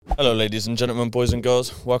Hello, ladies and gentlemen, boys and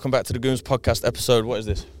girls. Welcome back to the Gooms Podcast episode. What is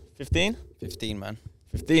this? 15? 15, man.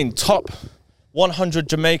 15. Top 100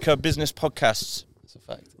 Jamaica business podcasts. That's a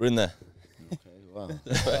fact. We're in there. Okay, wow.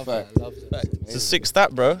 Love that. It's a sick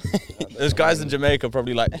stat, bro. There's guys in Jamaica,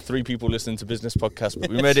 probably like 3 people listening to business podcasts,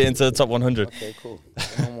 but we made it into the top 100. Okay, cool.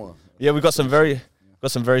 No more. Yeah, we got some very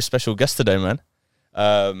special guests today, man.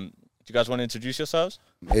 Do you guys want to introduce yourselves?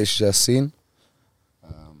 It's Jaceen. Go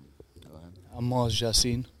ahead. I'm Marz,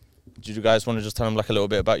 Jaceen. Do you guys want to just tell them like a little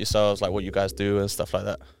bit about yourselves, like what you guys do and stuff like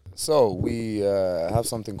that? So we have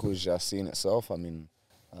something called Jaceen itself. I mean,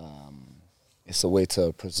 it's a way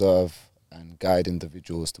to preserve and guide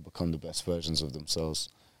individuals to become the best versions of themselves,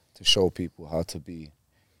 to show people how to be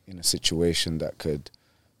in a situation that could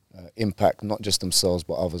impact not just themselves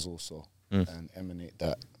but others also, and emanate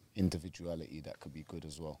that individuality that could be good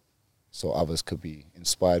as well, so others could be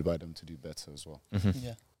inspired by them to do better as well. Mm-hmm.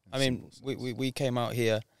 Yeah. I mean, we came out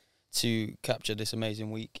here to capture this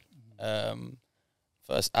amazing week.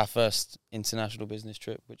 Our first international business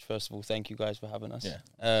trip, which first of all, thank you guys for having us.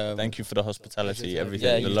 Yeah. Thank you for the hospitality,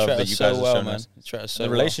 everything, yeah, the love that you guys have shown us. The The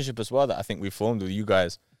relationship as well that I think we formed with you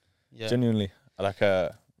guys. Yeah. Genuinely. I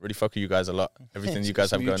really fuck with you guys a lot. Everything you guys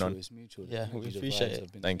have going on. It's mutual. Yeah, we appreciate it.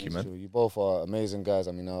 Thank you, man. You both are amazing guys.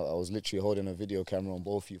 I mean, I was literally holding a video camera on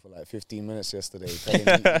both of you for like 15 minutes yesterday,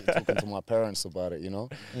 talking to my parents about it, you know?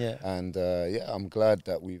 Yeah. And I'm glad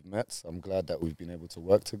that we've met. I'm glad that we've been able to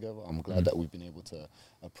work together. I'm glad that we've been able to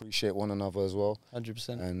appreciate one another as well.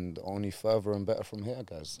 100%. And only further and better from here,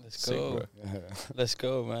 guys. Let's go. Sick, Yeah. Let's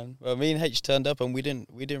go, man. Well, me and H turned up and we didn't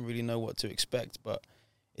really know what to expect, but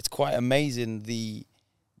it's quite amazing the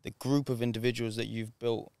group of individuals that you've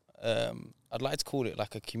built. I'd like to call it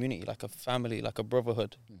like a community, like a family, like a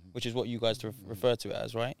brotherhood, which is what you guys refer to it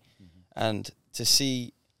as, right? And to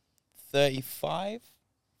see 38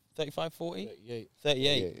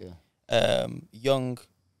 young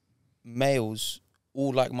males,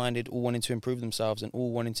 all like-minded, all wanting to improve themselves and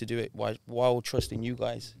all wanting to do it while trusting you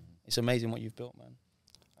guys. It's amazing what you've built, man.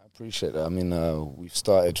 I appreciate that. I mean, we've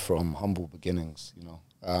started from humble beginnings, you know.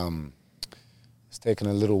 It's taken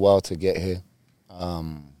a little while to get here.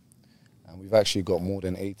 And we've actually got more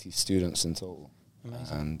than 80 students in total.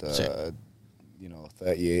 Amazing. And,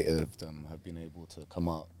 38 of them have been able to come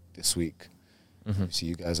out this week. So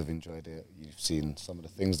you guys have enjoyed it. You've seen some of the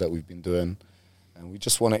things that we've been doing. And we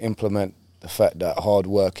just want to implement the fact that hard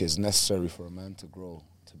work is necessary for a man to grow,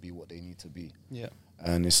 to be what they need to be. Yeah.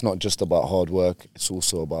 And it's not just about hard work, it's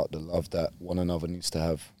also about the love that one another needs to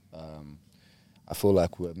have. I feel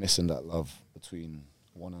like we're missing that love between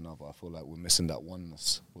one another. I feel like we're missing that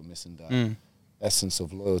oneness. We're missing that essence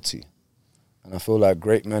of loyalty. And I feel like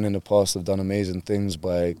great men in the past have done amazing things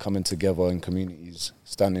by coming together in communities,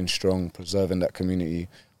 standing strong, preserving that community,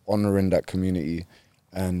 honouring that community,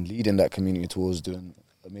 and leading that community towards doing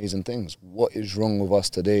amazing things. What is wrong with us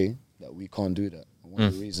today that we can't do that? And one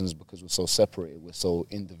of the reasons is because we're so separated, we're so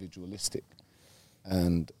individualistic.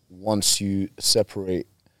 And once you separate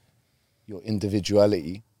your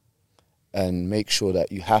individuality and make sure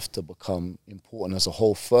that you have to become important as a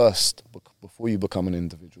whole first before you become an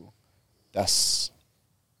individual, that's,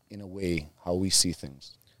 in a way, how we see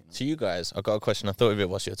things. You know? To you guys, I got a question. I thought of it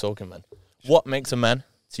whilst you were talking, man. What makes a man,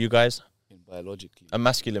 to you guys, biologically, a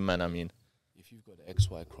masculine man, I mean? if you've got the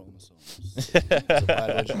XY chromosomes, it's a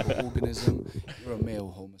biological organism, you're a male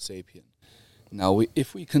Homo sapien. Now,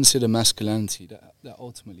 if we consider masculinity, that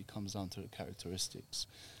ultimately comes down to the characteristics.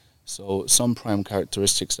 So some prime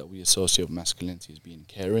characteristics that we associate with masculinity is being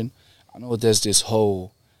caring. I know there's this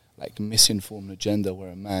whole misinformed agenda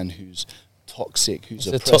where a man who's toxic, who's It's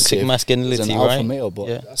oppressive, a toxic masculinity, is an alpha right? male, but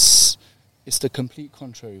Yeah. it's the complete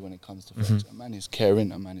contrary when it comes to facts. A man is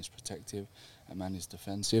caring, a man is protective, a man is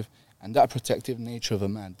defensive, and that protective nature of a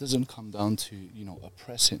man doesn't come down to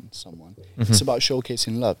oppressing someone. It's about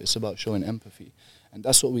showcasing love. It's about showing empathy, and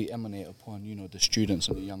that's what we emanate upon the students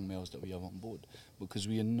and the young males that we have on board, because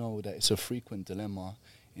we know that it's a frequent dilemma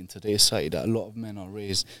in today's society that a lot of men are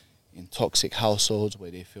raised in toxic households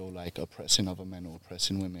where they feel like oppressing other men or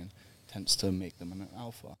oppressing women tends to make them an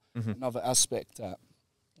alpha. Another aspect that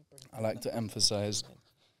I like to emphasize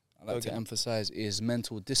is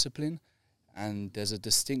mental discipline, and there's a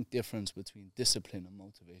distinct difference between discipline and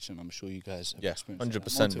motivation. I'm sure you guys have experienced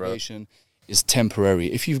 100%, bro. Motivation is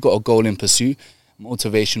temporary. If you've got a goal in pursuit,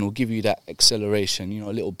 motivation will give you that acceleration,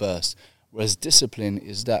 a little burst. Whereas discipline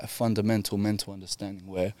is that fundamental mental understanding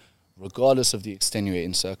where, regardless of the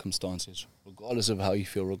extenuating circumstances, regardless of how you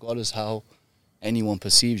feel, regardless how anyone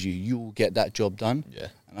perceives you, you will get that job done. Yeah.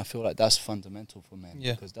 And I feel like that's fundamental for men,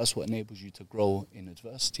 Yeah. because that's what enables you to grow in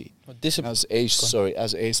adversity. Well, discipline.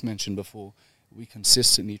 As Ace mentioned before, we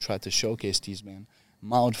consistently try to showcase these men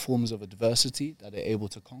mild forms of adversity that they're able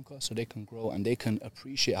to conquer so they can grow and they can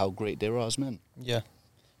appreciate how great they are as men. Yeah.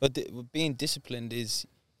 But being disciplined is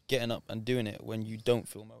getting up and doing it when you don't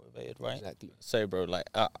feel motivated, right? Exactly. Say, bro, like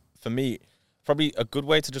for me, probably a good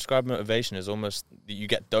way to describe motivation is almost that you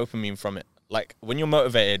get dopamine from it. Like when you're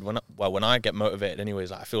motivated, when I get motivated anyways,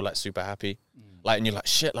 like I feel like super happy. Like, and you're like,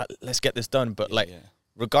 shit, like let's get this done. But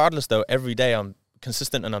regardless though, every day I'm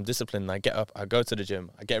consistent and I'm disciplined. And I get up, I go to the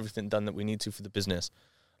gym, I get everything done that we need to for the business.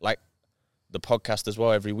 Like the podcast as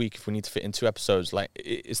well, every week if we need to fit in 2 episodes, like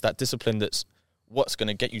it's that discipline that's what's going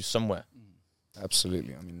to get you somewhere.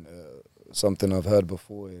 Absolutely. I mean, something I've heard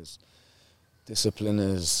before is discipline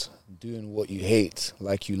is doing what you hate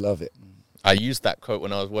like you love it. I used that quote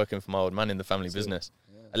when I was working for my old man in the family business.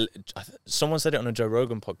 Yeah. Someone said it on a Joe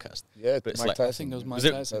Rogan podcast. Yeah, but it's Mike like, Tyson. I think it was Mike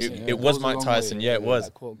Tyson. It was Mike Tyson, yeah, it was.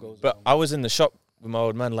 But I was in the shop with my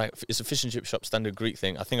old man, like, it's a fish and chip shop, standard Greek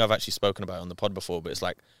thing. I think I've actually spoken about it on the pod before, but it's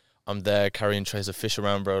like, I'm there carrying trays of fish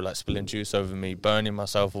around, bro, like spilling juice over me, burning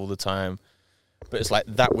myself all the time. But it's like,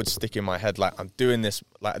 that would stick in my head, like, I'm doing this,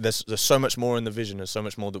 like, there's so much more in the vision, there's so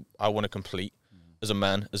much more that I want to complete as a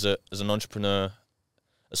man, as an entrepreneur,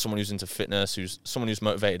 as someone who's into fitness, someone who's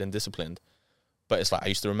motivated and disciplined. But it's like I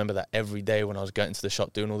used to remember that every day when I was going to the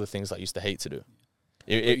shop doing all the things that I used to hate to do.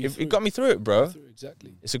 It got me through it, bro.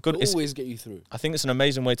 Exactly. It's a good. It'll always get you through. I think it's an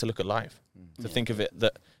amazing way to look at life. To think of it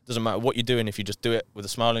that doesn't matter what you're doing, if you just do it with a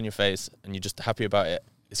smile on your face and you're just happy about it,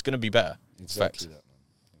 it's going to be better. Exactly that,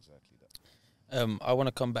 man. Exactly that. I want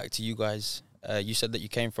to come back to you guys. You said that you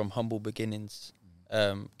came from humble beginnings.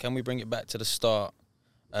 Can we bring it back to the start?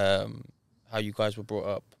 How you guys were brought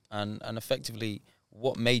up, and effectively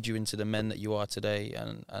what made you into the men that you are today,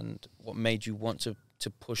 and what made you want to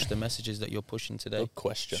push the messages that you're pushing today? Good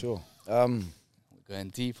question. Sure. We're going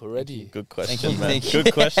deep already. Good question, Thank man.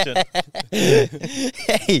 Good question.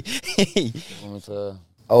 Hey.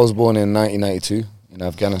 I was born in 1992 in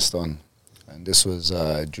Afghanistan, and this was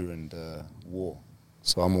during the war.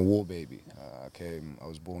 So I'm a war baby. I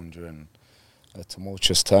was born during a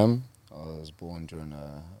tumultuous time. I was born during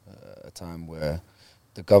a time where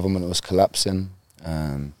the government was collapsing,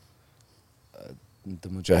 and the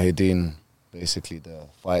Mujahideen, basically the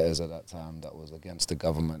fighters at that time that was against the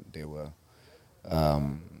government, they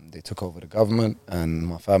took over the government, and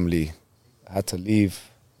my family had to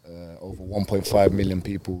leave. Over 1.5 million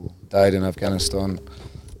people died in Afghanistan.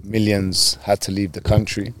 Millions had to leave the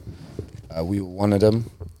country. We were one of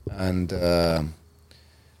them, and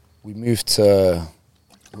we moved to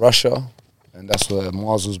Russia, and that's where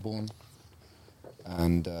Marz was born.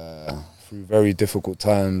 And through very difficult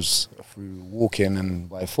times, through walking and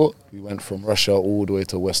by foot, we went from Russia all the way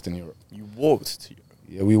to Western Europe. You walked to Europe?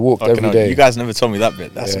 Yeah, we walked every day. You guys never told me that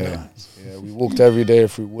bit. That's nice. Yeah, we walked every day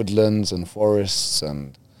through woodlands and forests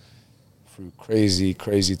and through crazy,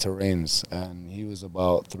 crazy terrains. And he was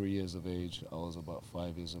about 3 years of age. I was about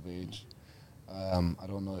 5 years of age. I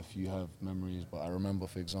don't know if you have memories, but I remember,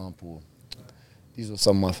 for example, these were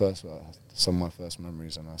some of my first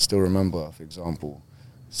memories, and I still remember, for example,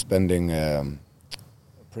 spending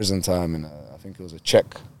prison time in I think it was a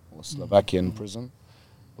Czech or Slovakian prison,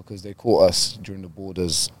 because they caught us during the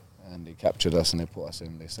borders and they captured us and they put us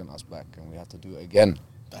in. They sent us back, and we had to do it again.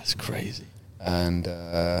 That's crazy. And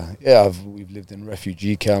we've lived in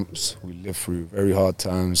refugee camps. We lived through very hard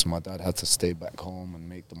times. My dad had to stay back home and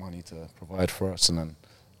make the money to provide for us, and then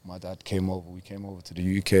my dad came over. We came over to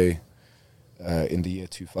the UK. In the year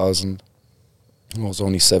 2000. I was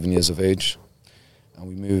only 7 years of age, and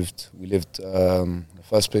we lived, the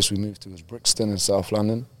first place we moved to was Brixton in South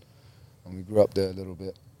London, and we grew up there a little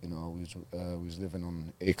bit. You know, we was living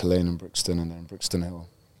on Acre Lane in Brixton, and then Brixton Hill.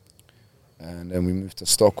 And then we moved to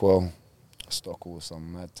Stockwell. Stockwell was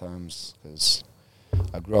some mad times, because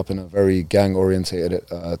I grew up in a very gang-orientated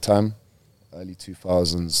time, early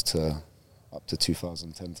 2000s to up to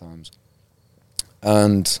 2010 times.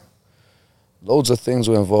 And loads of things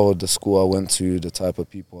were involved. The school I went to, the type of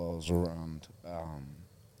people I was around.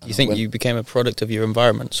 You think you became a product of your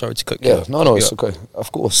environment? Sorry to cut you off. No, it's okay.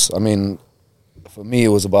 Of course. I mean, for me, it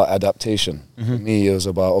was about adaptation. For me, it was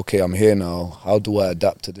about, okay, I'm here now. How do I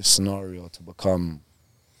adapt to this scenario to become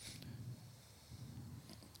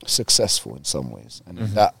successful in some ways? And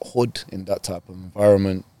in that hood, in that type of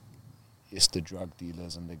environment, it's the drug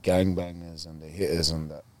dealers and the gangbangers and the hitters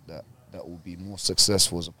and that will be more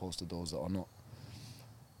successful as opposed to those that are not.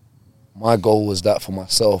 My goal was that for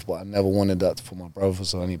myself, but I never wanted that for my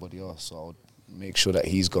brothers or anybody else. So I would make sure that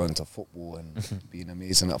he's going to football and being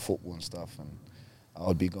amazing at football and stuff. And I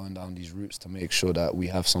would be going down these routes to make sure that we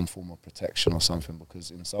have some form of protection or something,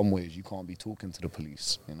 because in some ways you can't be talking to the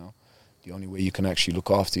police, you know. the only way you can actually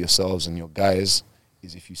look after yourselves and your guys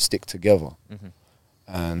is if you stick together.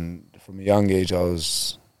 And from a young age, I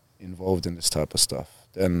was involved in this type of stuff.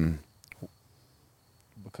 Then,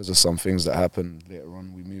 because of some things that happened later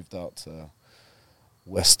on, we moved out to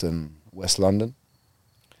West London.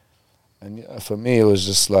 And yeah, for me, it was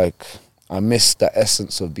just like, I missed the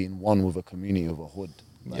essence of being one with a community of a hood.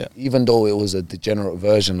 Like, even though it was a degenerate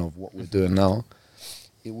version of what we're doing now,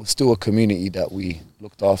 it was still a community that we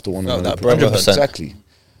looked after one another. 100%. Exactly.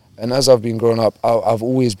 And as I've been growing up, I've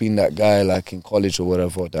always been that guy, like in college or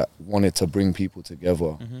whatever, that wanted to bring people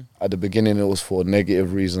together. At the beginning, it was for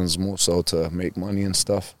negative reasons, more so to make money and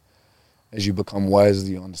stuff. As you become wiser,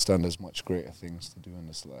 you understand there's much greater things to do in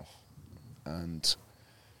this life. And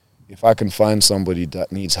if I can find somebody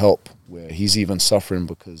that needs help, where he's even suffering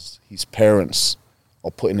because his parents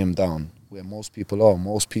are putting him down, where most people are,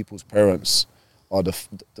 most people's parents are their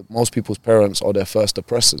first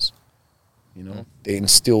oppressors. You know, they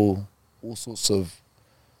instill all sorts of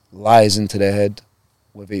lies into their head,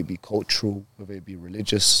 whether it be cultural, whether it be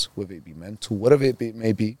religious, whether it be mental, whatever it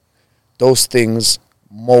may be. Those things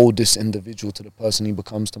mold this individual to the person he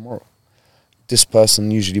becomes tomorrow. This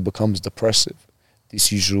person usually becomes depressive.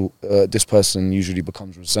 This person usually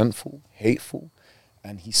becomes resentful, hateful,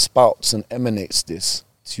 and he spouts and emanates this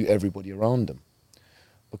to everybody around them.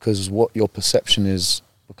 Because what your perception is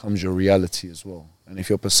becomes your reality as well. And if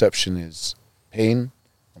your perception is pain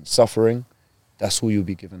and suffering, that's all you'll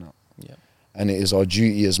be giving up. Yeah. And it is our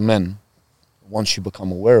duty as men, once you become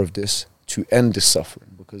aware of this, to end this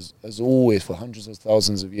suffering. Because as always, for hundreds of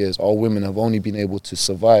thousands of years, our women have only been able to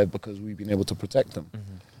survive because we've been able to protect them.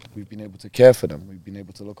 We've been able to care for them. We've been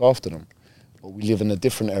able to look after them. But we live in a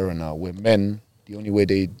different era now, where men, the only way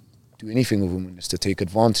they do anything with women is to take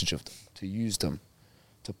advantage of them, to use them,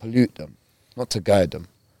 to pollute them, not to guide them.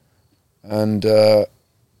 And I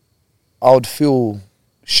would feel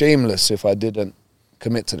shameless if I didn't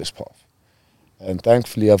commit to this path. And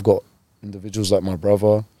thankfully, I've got individuals like my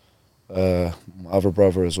brother, my other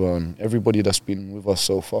brother as well, and everybody that's been with us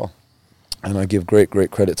so far. And I give great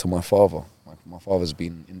credit to my father. My father's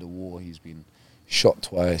been in the war. He's been shot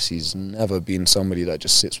twice. He's never been somebody that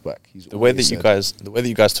just sits back. The way that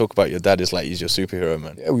you guys talk about your dad is like he's your superhero,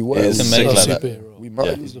 man. Yeah, we were. It's amazing like that.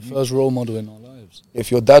 Superhero. He's the first role model in our lives.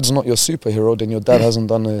 If your dad's not your superhero, then your dad hasn't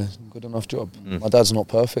done a good enough job. My dad's not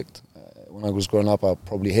perfect. When I was growing up, I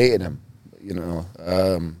probably hated him. You know.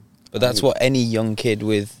 But that's what any young kid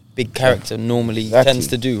with big character normally tends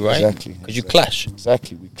to do, right? Exactly. Because you clash.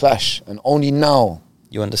 Exactly. We clash. And only now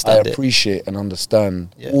you understand I appreciate and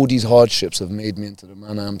understand all these hardships have made me into the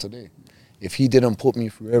man I am today. If he didn't put me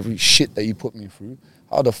through every shit that he put me through,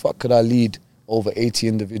 how the fuck could I lead over 80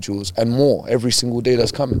 individuals and more every single day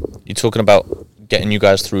that's coming? You're talking about getting you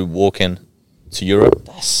guys through walking to Europe?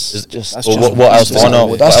 That's just what else?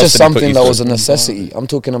 That's just something that was a necessity. I'm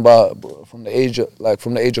talking about, bro, from the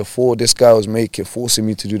age of 4, this guy was forcing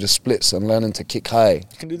me to do the splits and learning to kick high.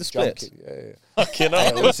 You can do the splits? Yeah. Fucking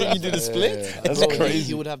hell. You do the splits? Yeah. That's crazy.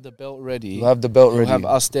 He would have the belt ready. You have the belt ready. He'll have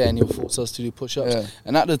us there and he'll force us to do push-ups. Yeah.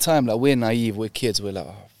 And at the time, like, we're naive, we're kids, we're like,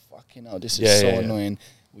 oh, fucking hell, this is so annoying.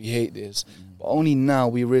 We hate this. But only now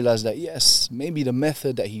we realize that, yes, maybe the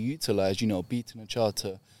method that he utilized, beating a child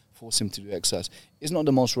to force him to do exercise, is not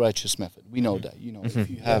the most righteous method. We know that. If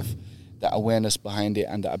you have that awareness behind it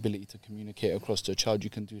and that ability to communicate across to a child, you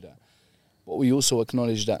can do that. But we also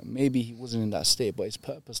acknowledge that maybe he wasn't in that state, but his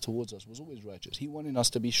purpose towards us was always righteous. He wanted us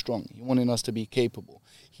to be strong. He wanted us to be capable.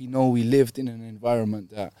 He knew we lived in an environment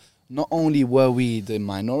that not only were we the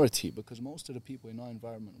minority, because most of the people in our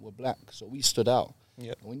environment were black, so we stood out.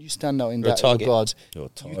 Yep. When you stand out in that regards, you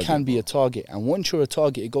can be a target. And once you're a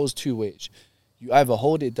target, it goes two ways. You either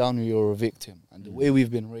hold it down or you're a victim. And the way we've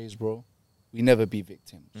been raised, bro, we never be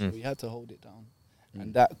victims. So we had to hold it down.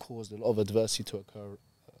 And that caused a lot of adversity to occur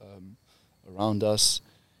around us.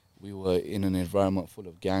 We were in an environment full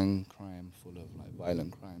of gang crime, full of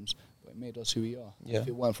violent crimes, but it made us who we are. Yeah. If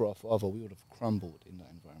it weren't for our father, we would have crumbled in that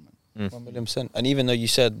environment. 1,000,000%. And even though you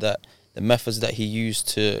said that the methods that he used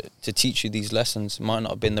to teach you these lessons might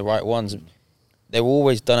not have been the right ones, they were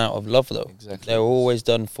always done out of love, though. Exactly. They were always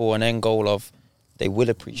done for an end goal of they will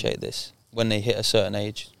appreciate this when they hit a certain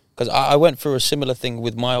age. Because I went through a similar thing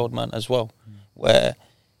with my old man as well, where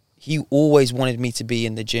he always wanted me to be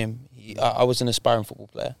in the gym. I was an aspiring football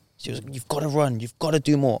player. So he was like, you've got to run, you've got to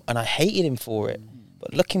do more. And I hated him for it.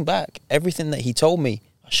 But looking back, everything that he told me,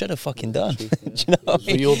 I should have fucking done. Do you know what I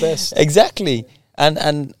mean? For your best. Exactly.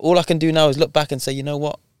 And all I can do now is look back and say, you know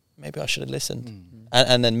what? Maybe I should have listened.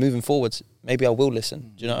 And then moving forwards, maybe I will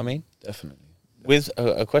listen. Do you know what I mean? Definitely. With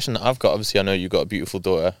a question that I've got, obviously I know you've got a beautiful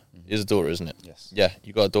daughter. It's a daughter, isn't it? Yes. Yeah,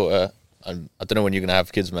 you got a daughter. I don't know when you're gonna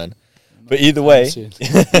have kids, man. But either way,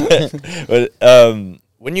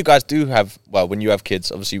 when you guys do have, when you have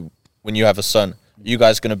kids, obviously, when you have a son, are you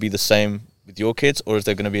guys gonna be the same with your kids, or is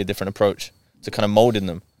there gonna be a different approach to kind of molding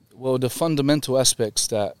them? Well, the fundamental aspects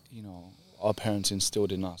that, our parents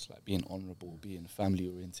instilled in us, like being honourable, being family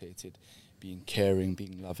orientated, being caring,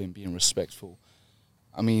 being loving, being respectful.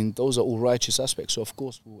 I mean, those are all righteous aspects, so of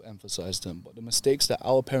course we'll emphasize them. But the mistakes that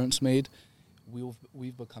our parents made,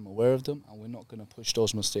 we've become aware of them, and we're not going to push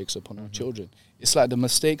those mistakes upon our children. It's like the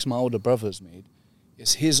mistakes my older brother's made.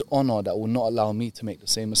 It's his honour that will not allow me to make the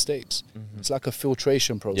same mistakes. It's like a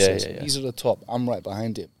filtration process. He's at the top, I'm right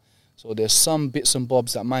behind him. So there's some bits and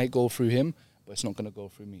bobs that might go through him, but it's not going to go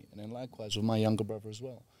through me. And then likewise with my younger brother as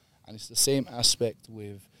well. And it's the same aspect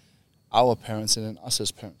with our parents and then us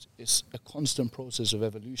as parents. It's a constant process of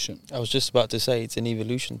evolution. I was just about to say it's an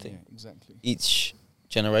evolution thing. Yeah, exactly. Each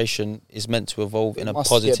generation is meant to evolve in a must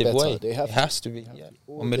positive get better. way. They have it has to be. They Yeah. have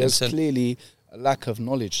to. 1 There's 1,000,000%. clearly a lack of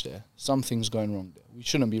knowledge there. Something's going wrong there. We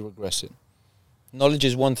shouldn't be regressing. Knowledge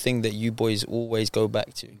is one thing that you boys always go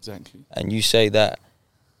back to. Exactly. And you say that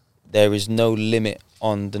there is no limit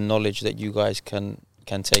on the knowledge that you guys can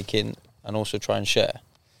take in and also try and share.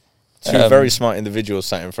 Two very smart individuals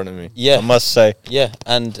sat in front of me. Yeah. I must say. Yeah,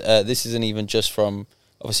 and this isn't even just from...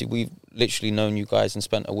 Obviously, we've literally known you guys and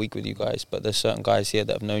spent a week with you guys, but there's certain guys here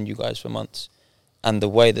that have known you guys for months. And the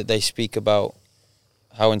way that they speak about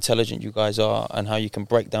how intelligent you guys are and how you can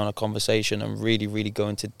break down a conversation and really, really go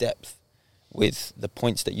into depth with the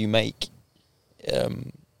points that you make,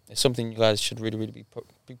 it's something you guys should really, really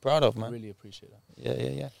be proud of, man. I really appreciate that.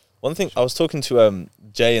 Yeah. One thing, I was talking to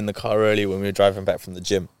Jay in the car earlier when we were driving back from the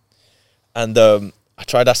gym, and I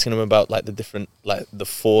tried asking him about like the different, like the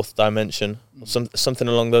fourth dimension, or something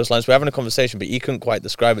along those lines. We're having a conversation, but he couldn't quite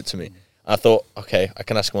describe it to me. I thought, okay, I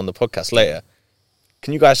can ask him on the podcast later.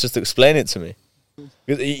 Can you guys just explain it to me?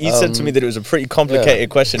 Because he said to me that it was a pretty complicated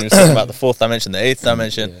question. He was talking about the fourth dimension, the eighth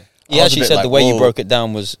dimension. Yeah. He actually said the way you broke it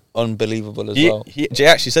down was unbelievable as well. Jay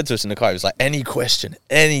actually said to us in the car, he was like, any question,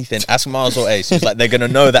 anything, ask Marz or Ace. He's like, they're going to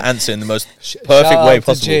know the answer in the most perfect way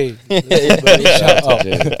possible. Shout out.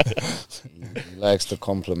 He likes the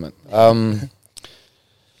compliment.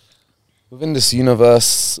 Within this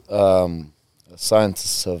universe,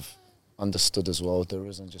 scientists have understood as well, there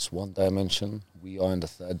isn't just one dimension. We are in the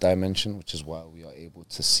third dimension, which is why we are able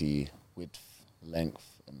to see width, length,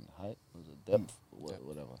 and height, depth,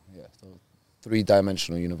 whatever. Yeah, so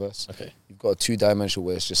three-dimensional universe. Okay. You've got a two-dimensional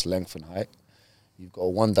where it's just length and height. You've got a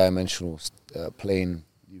one-dimensional plane.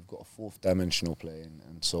 You've got a fourth-dimensional plane,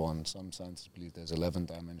 and so on. Some scientists believe there's 11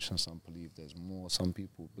 dimensions. Some believe there's more. Some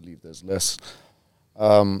people believe there's less.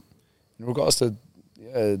 In regards to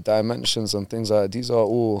dimensions and things like that, these are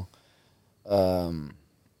all, how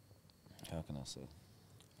can I say,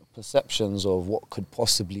 perceptions of what could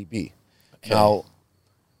possibly be. Okay. Now,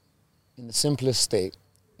 in the simplest state,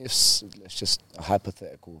 let's just a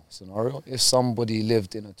hypothetical scenario, if somebody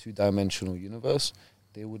lived in a two-dimensional universe,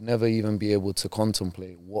 they would never even be able to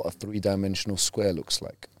contemplate what a three-dimensional square looks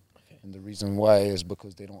like. Okay. And the reason why is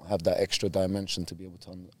because they don't have that extra dimension to be able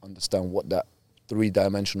to understand what that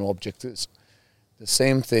three-dimensional object is. The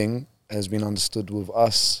same thing has been understood with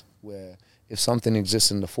us, where if something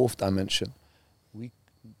exists in the fourth dimension,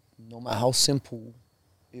 no matter how simple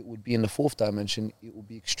it would be in the fourth dimension, it would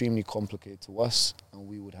be extremely complicated to us, and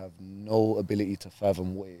we would have no ability to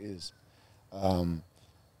fathom what it is.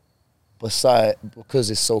 Because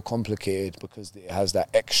it's so complicated, because it has that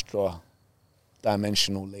extra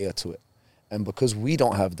dimensional layer to it. And because we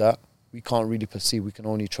don't have that, we can't really perceive. We can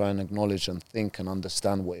only try and acknowledge and think and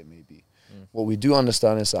understand what it may be. What we do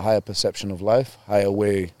understand is a higher perception of life, higher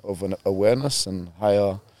way of an awareness, and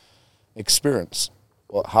higher experience.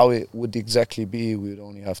 But how it would exactly be, we would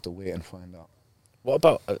only have to wait and find out. What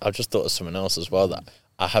about, I just thought of something else as well that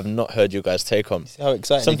I have not heard you guys take on. See how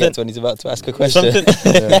excited he gets when he's about to ask a question. This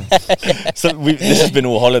has been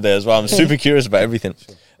all holiday as well. I'm super curious about everything.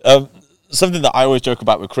 Something that I always joke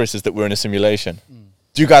about with Chris is that we're in a simulation.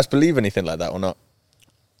 Do you guys believe anything like that or not?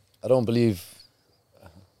 I don't believe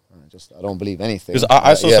anything. Because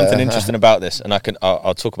I saw something interesting about this, and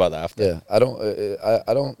I'll talk about that after. Yeah, I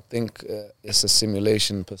don't think it's a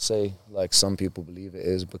simulation per se, like some people believe it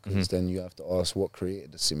is, because then you have to ask what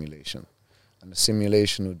created the simulation, and the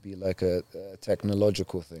simulation would be like a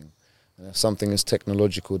technological thing, and if something is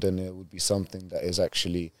technological, then it would be something that is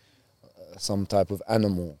actually some type of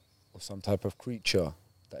animal or some type of creature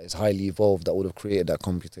that is highly evolved that would have created that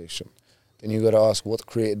computation. Then you got to ask what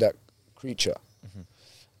created that creature.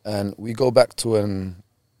 And we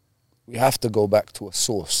have to go back to a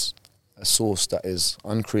source that is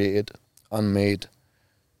uncreated, unmade,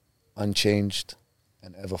 unchanged,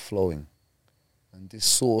 and ever flowing. And this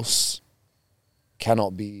source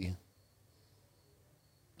cannot be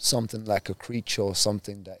something like a creature or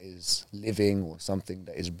something that is living or something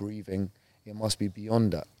that is breathing. It must be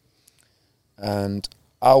beyond that. And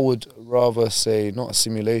I would rather say not a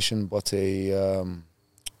simulation, but a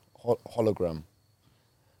hologram.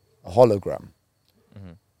 A hologram.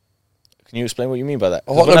 Mm-hmm. Can you explain what you mean by that?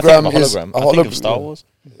 A hologram is I think of Star Wars.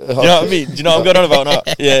 Do you know what I mean? Do you know what I'm going on about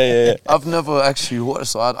now? Yeah. I've never actually watched,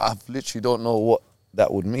 so I literally don't know what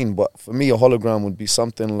that would mean. But for me, a hologram would be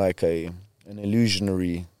something like an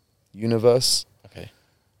illusionary universe,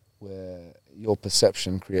 where your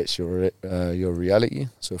perception creates your reality.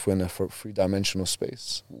 So if we're in a three-dimensional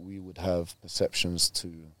space, we would have perceptions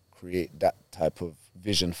to create that type of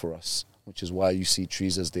vision for us, which is why you see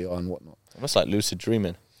trees as they are and whatnot. Almost like lucid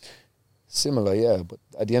dreaming. Similar, yeah, but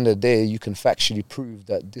at the end of the day, you can factually prove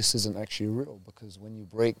that this isn't actually real, because when you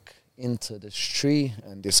break into this tree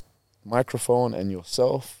and this microphone and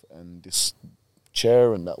yourself and this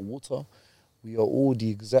chair and that water, we are all the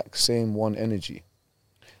exact same one energy.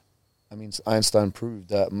 I mean, Einstein proved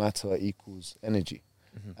that matter equals energy.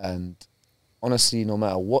 Mm-hmm. And honestly, no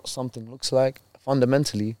matter what something looks like,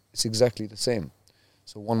 fundamentally, it's exactly the same.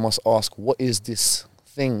 So one must ask, what is this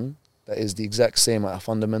thing that is the exact same at a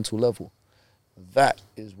fundamental level? That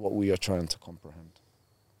is what we are trying to comprehend.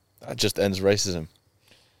 That just ends racism.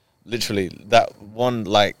 Literally, that one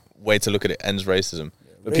way to look at it ends racism.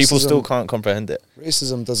 Yeah, but people still can't comprehend it.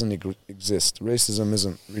 Racism doesn't exist. Racism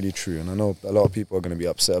isn't really true. And I know a lot of people are going to be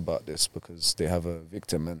upset about this because they have a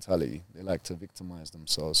victim mentality. They like to victimize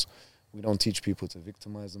themselves. We don't teach people to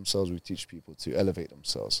victimize themselves. We teach people to elevate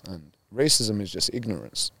themselves. And racism is just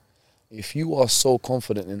ignorance. If you are so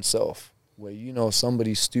confident in self, where you know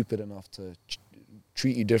somebody's stupid enough to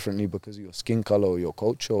treat you differently because of your skin color or your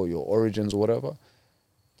culture or your origins or whatever,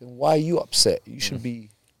 then why are you upset? You should be,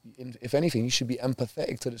 if anything, you should be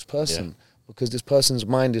empathetic to this person, because this person's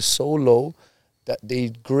mind is so low that they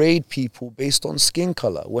grade people based on skin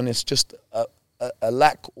color when it's just a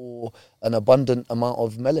lack or an abundant amount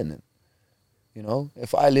of melanin. You know,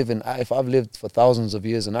 if I've lived for thousands of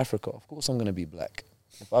years in Africa, of course I'm going to be black.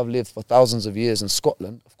 If I've lived for thousands of years in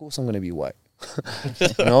Scotland, of course I'm going to be white.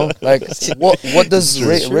 You know, like what does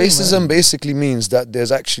racism basically means? That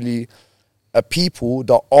there's actually a people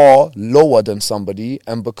that are lower than somebody,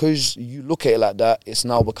 and because you look at it like that, it's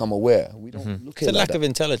now become aware. We don't look at it like that. It's a lack of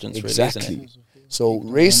intelligence, exactly. Really, isn't it? So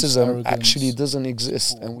racism actually doesn't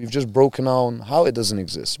exist, and we've just broken down how it doesn't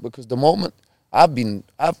exist. Because the moment I've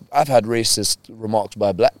had racist remarks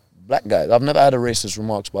by black guys. I've never had a racist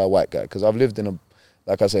remarks by a white guy, because I've lived in a,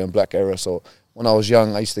 like I say, in black era. So when I was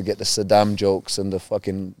young, I used to get the Saddam jokes and the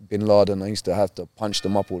fucking Bin Laden. I used to have to punch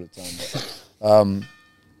them up all the time. But,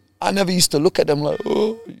 I never used to look at them like,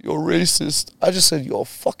 oh, you're racist. I just said, you're a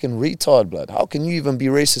fucking retard, blood. How can you even be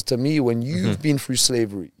racist to me when you've been through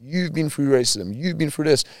slavery? You've been through racism. You've been through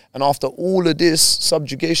this. And after all of this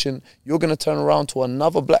subjugation, you're going to turn around to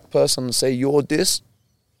another black person and say, you're this?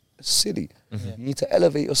 It's silly. You need to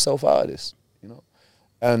elevate yourself out of this, you know?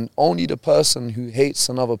 And only the person who hates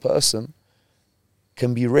another person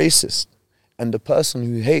can be racist. And the person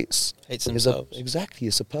who hates themselves.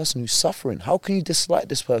 It's a person who's suffering. How can you dislike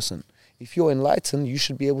this person? If you're enlightened, you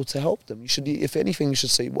should be able to help them. You should, if anything, you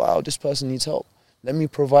should say, wow, this person needs help. Let me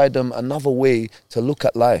provide them another way to look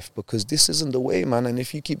at life, because this isn't the way, man. And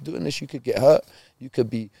if you keep doing this, you could get hurt. You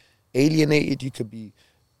could be alienated. You could be,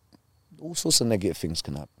 all sorts of negative things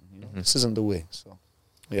can happen. You know? This isn't the way. So,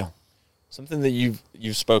 yeah. Something that you've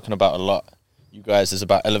spoken about a lot, you guys, is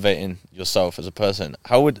about elevating yourself as a person.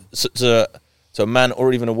 How would so a man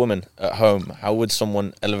or even a woman at home, how would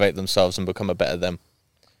someone elevate themselves and become a better them?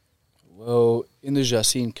 Well, in the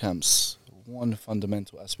Jaceen camps, one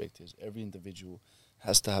fundamental aspect is every individual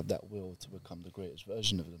has to have that will to become the greatest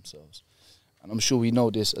version of themselves. And I'm sure we know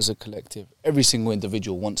this as a collective. Every single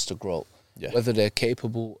individual wants to grow. Yeah. Whether they're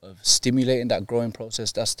capable of stimulating that growing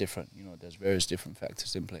process, that's different. You know, there's various different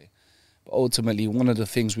factors in play. But ultimately, one of the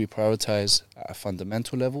things we prioritize at a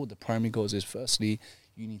fundamental level, the primary goals is, firstly,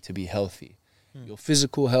 you need to be healthy. Your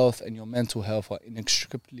physical health and your mental health are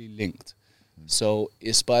inextricably linked. So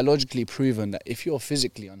it's biologically proven that if you're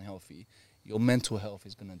physically unhealthy, your mental health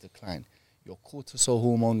is going to decline. Your cortisol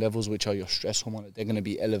hormone levels, which are your stress hormone, they're going to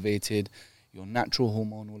be elevated. Your natural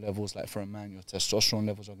hormonal levels, like for a man, your testosterone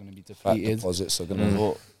levels are going to be depleted. Fat deposits are going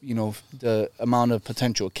to... You know, the amount of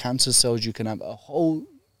potential cancer cells you can have,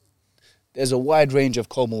 there's a wide range of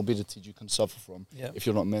comorbidities you can suffer from if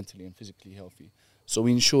you're not mentally and physically healthy. So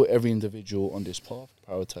we ensure every individual on this path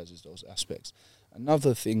prioritizes those aspects.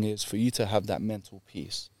 Another thing is for you to have that mental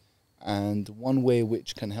peace. And one way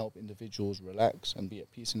which can help individuals relax and be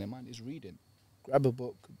at peace in their mind is reading. Grab a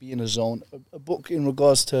book, be in a zone, a book in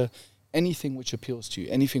regards to anything which appeals to you,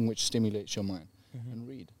 anything which stimulates your mind, and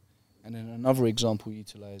read. And then another example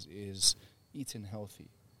utilize is eating healthy.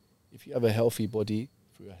 If you have a healthy body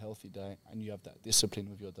through a healthy diet and you have that discipline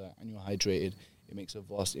with your diet and you're hydrated, it makes a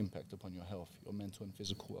vast impact upon your health, your mental and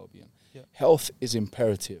physical well-being. Yeah. Health is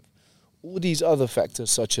imperative. All these other factors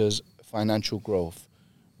such as financial growth,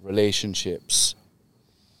 relationships,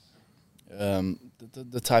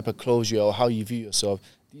 the type of clothes you are, how you view yourself,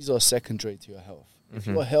 these are secondary to your health. If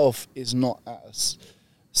your health is not at a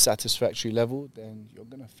satisfactory level, then you're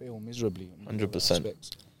going to fail miserably.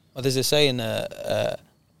 100%. Well, there's a saying, a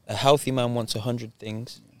healthy man wants 100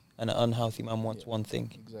 things, and an unhealthy man wants one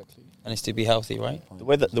thing. Exactly. And it's to be healthy, right? The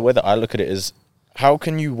way that I look at it is, how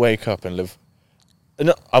can you wake up and live?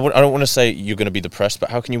 No, I don't want to say you're going to be depressed, but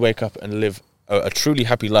how can you wake up and live a truly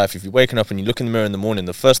happy life if you're waking up and you look in the mirror in the morning,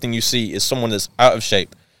 the first thing you see is someone that's out of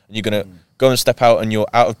shape, and you're going to go and step out and you're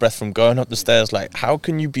out of breath from going up the stairs? Like, how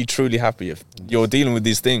can you be truly happy if you're dealing with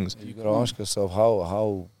these things? You got to ask yourself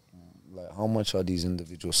how much are these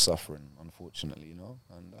individuals suffering, unfortunately, you know?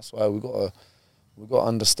 And that's why we got to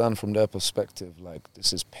understand from their perspective, like,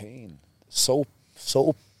 this is pain, so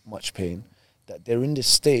much pain, that they're in this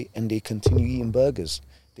state and they continue eating burgers,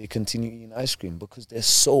 they continue eating ice cream, because they're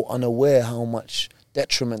so unaware how much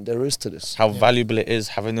detriment there is to this. How valuable it is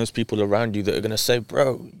having those people around you that are going to say,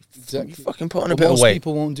 bro, Exactly. you fucking put on a bit of weight. Most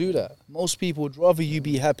people won't do that. Most people would rather you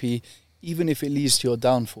be happy, even if it leads to your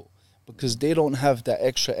downfall, because they don't have that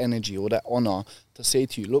extra energy or that honor to say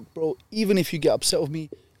to you, look, bro, even if you get upset with me,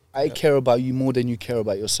 I care about you more than you care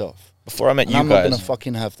about yourself. Before I met you I'm guys, not going to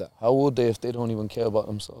fucking have that. How would they if they don't even care about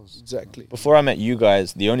themselves? Exactly. before I met you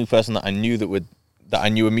guys, the only person that I knew that I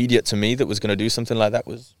knew immediate to me that was going to do something like that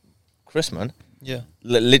was Chris, man. Yeah.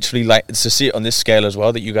 Literally, like, to see it on this scale as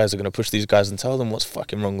well, that you guys are going to push these guys and tell them what's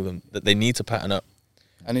fucking wrong with them, that they need to pattern up.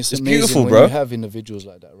 And it's It's amazing beautiful, when bro. you have individuals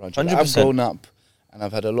like that around you. Like, I've 100%. grown up and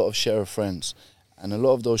I've had a lot of share of friends, and a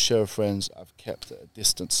lot of those share of friends I've kept at a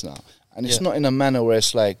distance now. And it's not in a manner where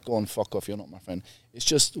it's like, go on, fuck off, you're not my friend. It's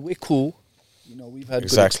just, we're cool. You know, we've had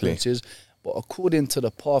good experiences. But according to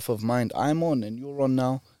the path of mind I'm on and you're on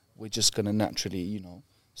now, we're just going to naturally, you know,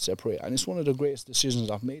 separate. And it's one of the greatest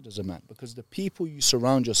decisions I've made as a man, because the people you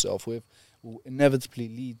surround yourself with will inevitably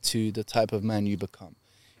lead to the type of man you become.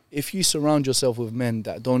 If you surround yourself with men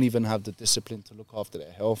that don't even have the discipline to look after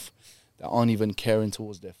their health, that aren't even caring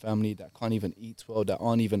towards their family, that can't even eat well, that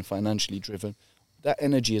aren't even financially driven, that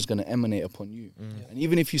energy is going to emanate upon you. And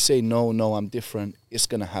even if you say, no, I'm different, it's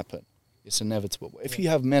going to happen. It's inevitable. But if you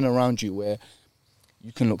have men around you where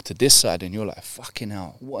you can look to this side and you're like, fucking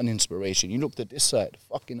hell, what an inspiration. You look to this side,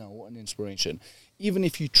 fucking hell, what an inspiration. Even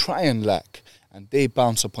if you try and lack and they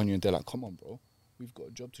bounce upon you and they're like, come on, bro, we've got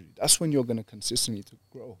a job to do. That's when you're going to consistently to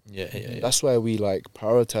grow. Yeah. That's why we like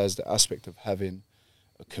prioritize the aspect of having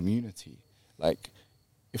a community. Like,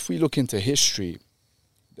 if we look into history,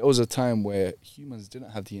 there was a time where humans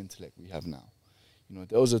didn't have the intellect we have now. You know,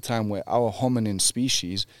 there was a time where our hominin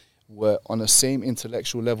species were on the same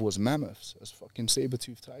intellectual level as mammoths, as fucking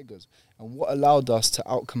saber-toothed tigers. And what allowed us to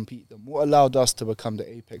outcompete them? What allowed us to become the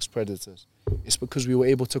apex predators? It's because we were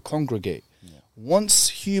able to congregate. Yeah. Once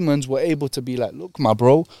humans were able to be like, look, my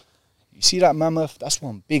bro, you see that mammoth? That's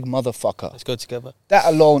one big motherfucker. Let's go together. That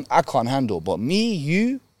alone, I can't handle. But me,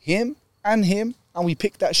 you, him, and we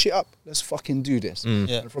picked that shit up. Let's fucking do this.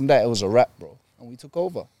 Yeah. And from that, it was a wrap, bro. And we took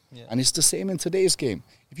over. Yeah. And it's the same in today's game.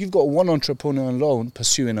 If you've got one entrepreneur alone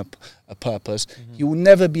pursuing a purpose, you will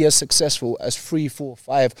never be as successful as 3, 4,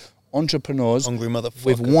 5 entrepreneurs Hungry motherfuckers.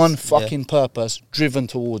 with one fucking purpose driven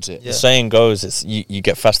towards it. The saying goes, it's you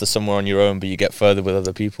get faster somewhere on your own, but you get further with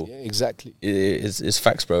other people. Yeah, exactly. It's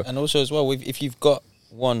facts, bro. And also as well, if you've got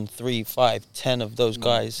 1, 3, 5, 10 of those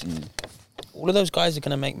guys, all of those guys are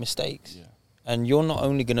going to make mistakes. Yeah. And you're not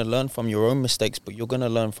only going to learn from your own mistakes, but you're going to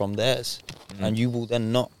learn from theirs. And you will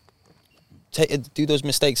then not do those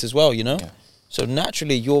mistakes as well, you know? Yeah. So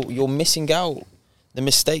naturally, you're missing out the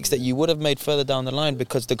mistakes that you would have made further down the line,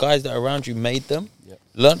 because the guys that are around you made them,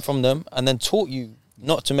 learned from them, and then taught you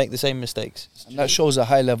not to make the same mistakes. And that shows a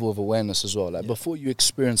high level of awareness as well. Like, before you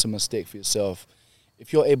experience a mistake for yourself,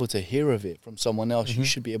 if you're able to hear of it from someone else, you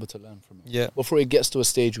should be able to learn from it. Yeah. Before it gets to a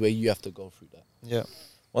stage where you have to go through that. Yeah.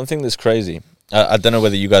 One thing that's crazy, I don't know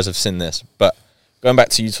whether you guys have seen this, but going back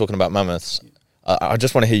to you talking about mammoths, I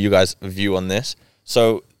just want to hear you guys' view on this.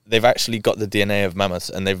 So they've actually got the DNA of mammoths,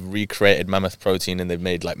 and they've recreated mammoth protein, and they've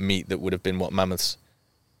made like meat that would have been what mammoths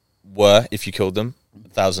were if you killed them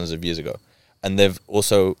thousands of years ago. And they've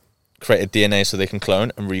also created DNA so they can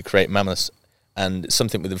clone and recreate mammoths and it's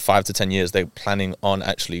something within 5 to 10 years they're planning on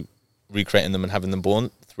actually recreating them and having them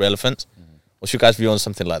born through elephants. What's your guys' view on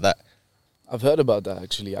something like that? I've heard about that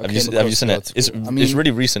actually. Have you seen it? It's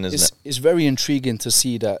really recent, isn't it? It's very intriguing to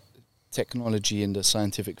see that technology in the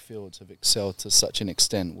scientific fields have excelled to such an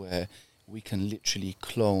extent where we can literally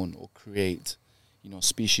clone or create,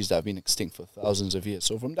 species that have been extinct for thousands of years.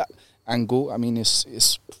 So from that angle, I mean,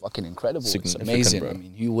 it's fucking incredible. It's amazing. Bro. I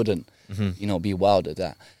mean, who wouldn't, be wild at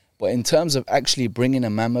that? But in terms of actually bringing a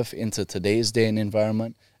mammoth into today's day and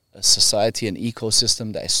environment, a society, an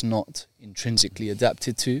ecosystem that is not intrinsically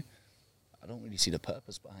adapted to, I don't really see the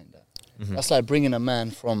purpose behind that. That's like bringing a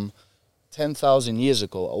man from 10,000 years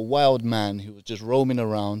ago, a wild man who was just roaming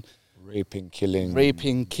around, raping, killing,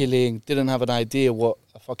 didn't have an idea what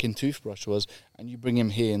a fucking toothbrush was, and you bring him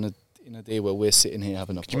here in a day where we're sitting here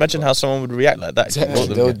having a. Can you imagine how someone would react like that?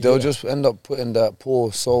 Exactly. They'll just end up putting that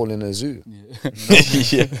poor soul in a zoo.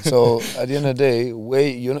 Yeah. So at the end of the day,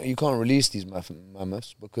 you can't release these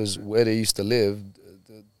mammoths because where they used to live,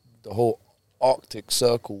 the whole Arctic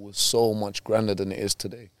Circle was so much grander than it is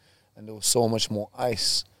today, and there was so much more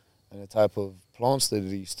ice and the type of plants that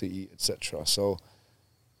they used to eat, etc. So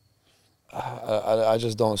I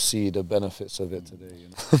just don't see the benefits of it today.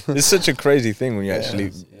 It's such a crazy thing when you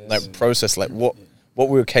actually process what we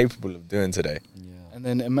were capable of doing today. Yeah. And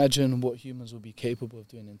then imagine what humans will be capable of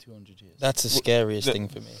doing in 200 years. That's the scariest thing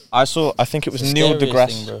for me. I think it was Neil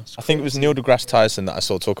deGrasse. I think it was Neil deGrasse Tyson that I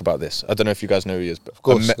saw talk about this. I don't know if you guys know who he is,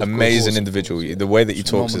 but amazing individual. The way that he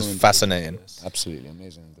talks is fascinating. Absolutely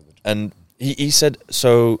amazing individual. And he said,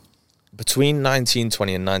 so between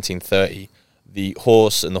 1920 and 1930, the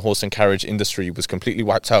horse and carriage industry was completely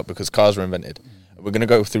wiped out because cars were invented. We're going to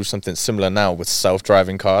go through something similar now with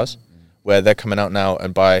self-driving cars, where they're coming out now,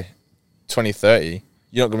 and by 2030,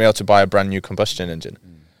 you're not going to be able to buy a brand new combustion engine.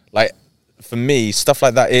 Like, for me, stuff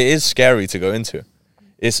like that, it is scary to go into.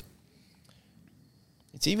 It's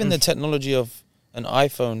even the technology of an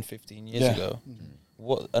iPhone 15 years ago.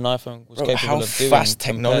 What an iPhone was capable of doing. How fast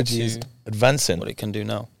technology is advancing. What it can do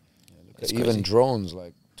now. Even drones,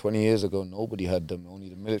 like 20 years ago, nobody had them. Only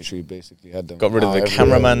the military basically had them. Got rid of the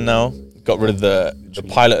cameraman now. Got rid of the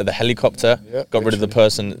pilot of the helicopter. Got rid of the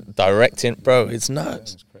person directing. Bro, it's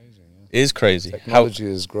nuts. It's crazy. It is crazy. Technology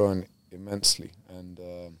is growing immensely. And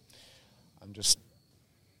I'm just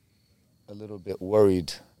a little bit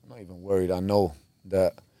worried. Not even worried. I know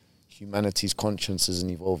that humanity's conscience isn't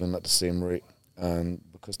evolving at the same rate. And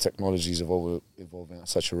because technology is evolving at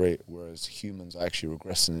such a rate, whereas humans are actually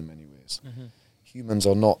regressing in many ways. Humans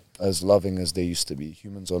are not as loving as they used to be.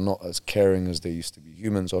 Humans are not as caring as they used to be.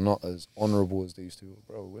 Humans are not as honorable as they used to be.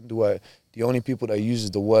 Bro, the only people that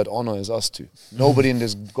uses the word honor is us two. Nobody in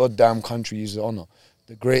this goddamn country uses honor.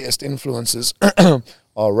 The greatest influences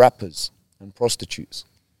are rappers and prostitutes.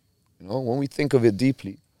 When we think of it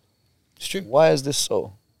deeply, it's true. Why is this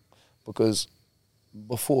so? Because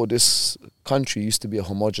before, this country used to be a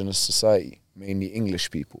homogenous society, mainly English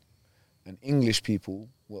people. And English people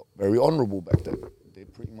were very honourable back then. They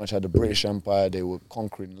pretty much had the British Empire. They were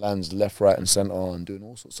conquering lands left, right and centre and doing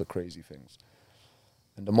all sorts of crazy things.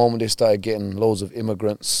 And the moment they started getting loads of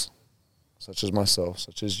immigrants, such as myself,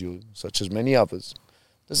 such as you, such as many others,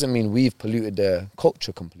 doesn't mean we've polluted their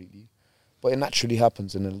culture completely, but it naturally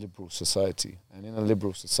happens in a liberal society. And in a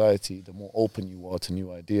liberal society, the more open you are to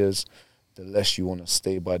new ideas, the less you want to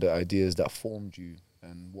stay by the ideas that formed you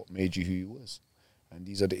and what made you who you was. And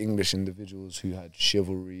these are the English individuals who had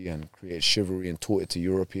chivalry and created chivalry and taught it to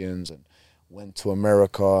Europeans and went to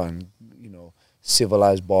America and,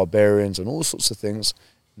 civilized barbarians and all sorts of things.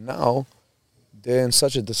 Now, they're in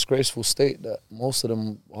such a disgraceful state that half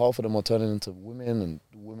of them are turning into women and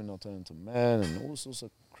women are turning into men and all sorts of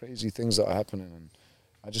crazy things that are happening. And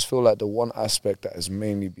I just feel like the one aspect that has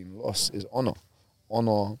mainly been lost is honor.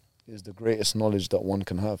 Honor is the greatest knowledge that one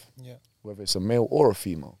can have, whether it's a male or a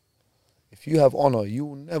female. If you have honor, you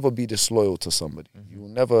will never be disloyal to somebody. You will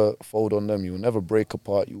never fold on them. You will never break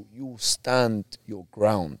apart. You will stand your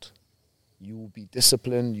ground. You will be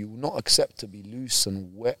disciplined. You will not accept to be loose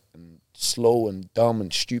and wet and slow and dumb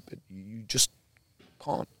and stupid. You just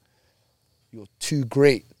can't. You're too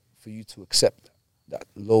great for you to accept that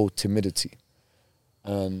low timidity.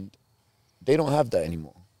 And they don't have that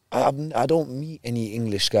anymore. I don't meet any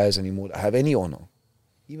English guys anymore that have any honor.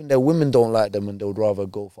 Even their women don't like them and they would rather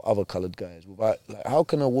go for other coloured guys. How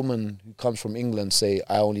can a woman who comes from England say,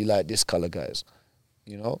 I only like this colour guys?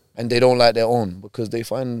 And they don't like their own because they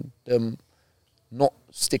find them not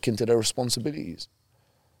sticking to their responsibilities.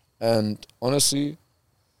 And honestly,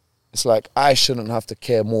 it's like I shouldn't have to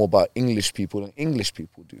care more about English people than English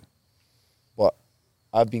people do. But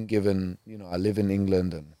I've been given, I live in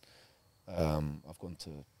England and I've gone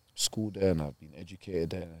to school there and I've been educated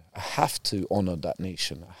there. I have to honor that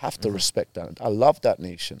nation. I have to respect that. I love that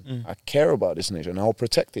nation. I care about this nation. I'll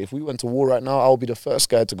protect it. If we went to war right now, I'll be the first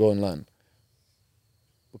guy to go and land,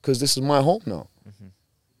 because this is my home now.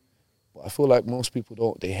 But I feel like most people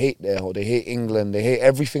don't. They hate there, or they hate England. They hate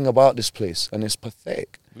everything about this place, and it's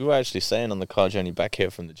pathetic. We were actually saying on the car journey back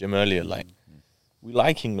here from the gym earlier, like, we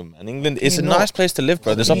like England, man. England is a nice place to live,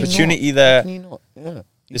 bro. There's opportunity there. Can you not? Yeah.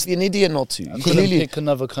 You'd be an idiot not to. I couldn't pick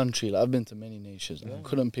another country. Like, I've been to many nations. I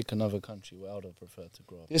couldn't pick another country where I would have preferred to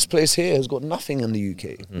grow up. This place here has got nothing in the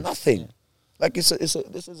UK. Nothing. Like, this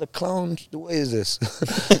is a clown. What is this?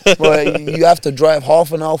 But you have to drive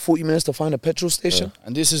half an hour, 40 minutes to find a petrol station.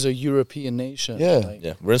 And this is a European nation. Yeah.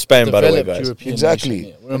 Like, We're in Spain, by the way, developed guys. European Exactly.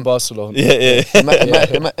 nation, yeah. We're in Barcelona.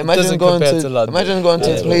 Imagine going compare to London. imagine going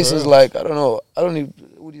to places like, I don't know,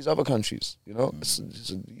 all these other countries. You know,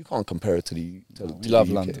 you can't compare it to the. We love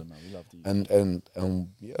London. Man. We love the UK.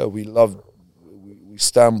 And yeah, we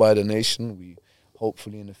stand by the nation. We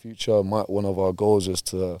hopefully in the future, one of our goals is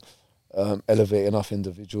to elevate enough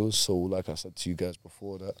individuals. So, like I said to you guys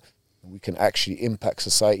before, that we can actually impact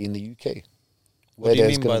society in the UK. What do you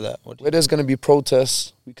mean by that? Where there's going to be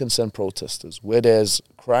protests, we can send protesters. Where there's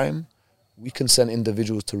crime, we can send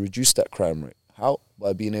individuals to reduce that crime rate. How?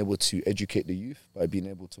 By being able to educate the youth, by being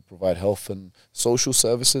able to provide health and social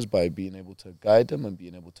services, by being able to guide them and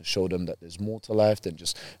being able to show them that there's more to life than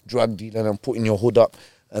just drug dealing and putting your hood up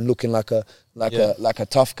and looking like a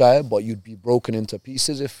tough guy, but you'd be broken into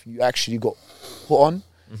pieces if you actually got put on.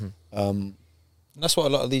 That's what a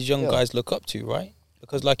lot of these young guys look up to, right?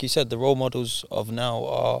 Because, like you said, the role models of now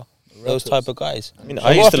are those type of guys. I mean,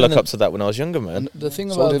 I used to look up to that when I was younger, man. And the thing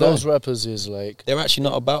about those rappers is, like, they're actually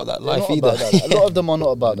not about that life either. A lot of them are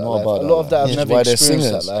not about that life. A lot of that have never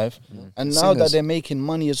experienced that life. And now that they're making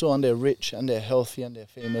money as well, and they're rich and they're healthy and they're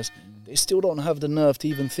famous, they still don't have the nerve to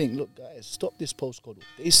even think, look, guys, stop this postcode.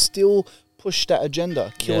 They still push that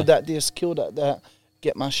agenda. Kill that this, kill that.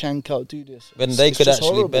 Get my shank out, do this. When they could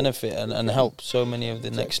actually benefit and help so many of the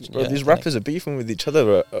next... Bro, these rappers are beefing with each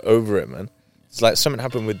other over it, man. It's like something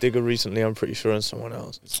happened with Digger recently, I'm pretty sure, and someone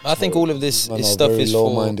else. I think all of this stuff is for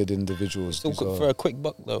low-minded individuals. For a quick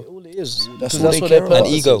buck, though. All it is. That's what their purpose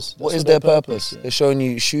is. Ego. What is their purpose? They're showing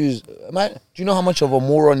you shoes. Do you know how much of a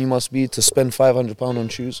moron you must be to spend £500 on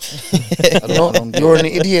shoes? You're an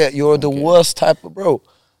idiot. You're the worst type of bro.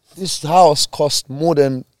 This house cost more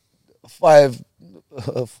than five.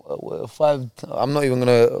 I'm not even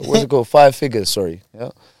gonna. What's it called? 5 figures. Sorry.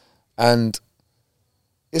 Yeah, and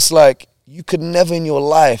it's like, you could never in your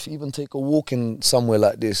life even take a walk in somewhere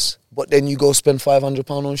like this. But then you go spend £500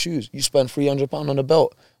 on shoes. You spend £300 on a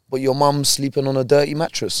belt. But your mum's sleeping on a dirty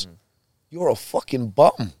mattress. You're a fucking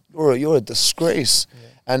bum. You're a disgrace.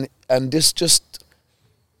 Yeah. And this just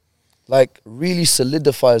like really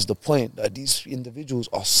solidifies the point that these individuals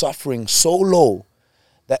are suffering so low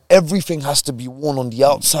that everything has to be worn on the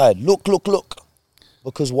outside. Look.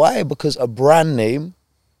 Because why? Because a brand name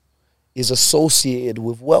is associated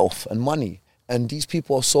with wealth and money. And these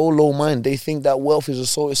people are so low-minded, they think that wealth is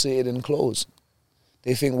associated in clothes.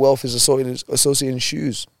 They think wealth is associated in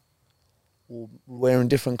shoes. Or wearing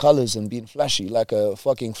different colours and being flashy like a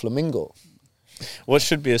fucking flamingo. What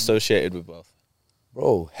should be associated with wealth?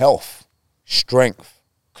 Bro, health, strength,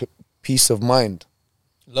 peace of mind.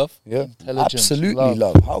 Love? Yeah, intelligence, absolutely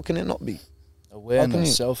love. How can it not be?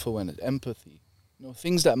 Awareness, self-awareness, empathy.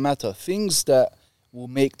 Things that matter, things that will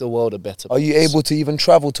make the world a better place. Are you able to even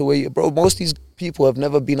travel to where you... Bro, most of these people have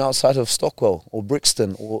never been outside of Stockwell or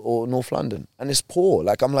Brixton or North London. And it's poor.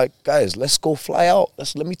 Like, I'm like, guys, let's go fly out.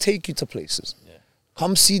 Let me take you to places. Yeah.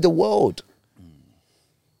 Come see the world.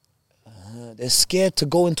 They're scared to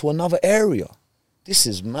go into another area. This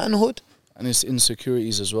is manhood. And it's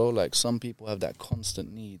insecurities as well. Like, some people have that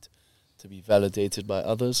constant need to be validated by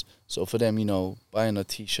others. So for them, buying a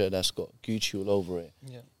T-shirt that's got Gucci all over it,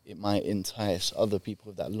 it might entice other people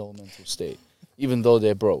with that low mental state, even though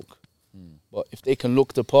they're broke. But if they can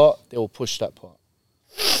look the part, they will push that part.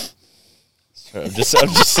 Sorry, I'm just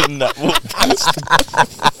sitting that walk past.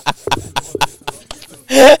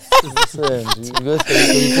 Can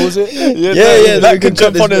you pause it? Yeah. That can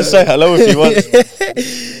jump on and say hello if you want.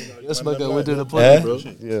 Yes, my guy, we're doing a podcast, bro.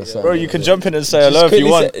 Yeah, bro, you can jump in and say hello if you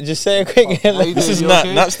want. Just say a quick hello. This is Nat.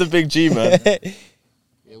 Okay? Nat's the big G, man.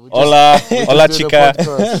 Hola, chica.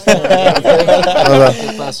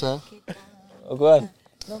 Oh, go on.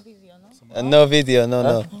 No video, no? No video,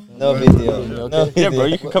 no video. No Yeah, bro, video.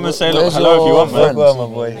 you can come and say a little Where's hello if you want, your man. Well,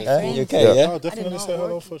 my boy. You okay, yeah? I'll definitely say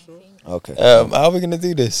hello for sure. Okay. How are we gonna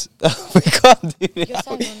do this? We can't do this.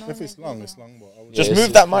 If it's long, but I would Just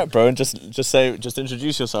move that mic, bro, and just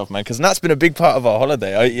introduce yourself, man. Because Nat's been a big part of our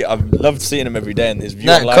holiday. I've loved seeing him every day, and his view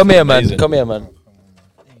on life Come is here, man. amazing. Come here, man.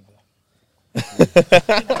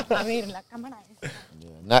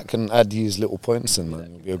 Nat can add his little points in, man.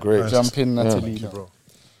 It'll be a great. Jump in, Natalie. bro.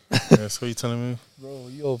 Yeah, so you telling me? Bro,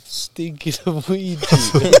 you're stinking of weed.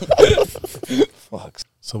 Fuck.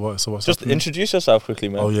 So what's Just happening? introduce yourself quickly,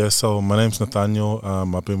 man. Oh yeah, so my name's Nathaniel.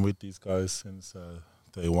 I've been with these guys since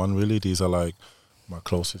day one. Really, these are like my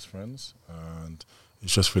closest friends, and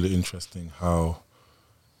it's just really interesting how,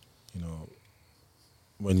 you know,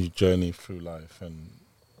 when you journey through life and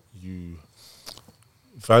you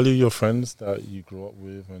value your friends that you grew up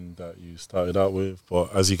with and that you started out with,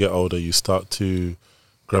 but as you get older, you start to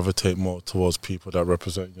gravitate more towards people that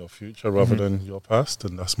represent your future rather than your past,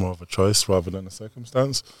 and that's more of a choice rather than a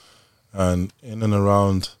circumstance. And in and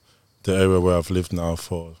around the area where I've lived now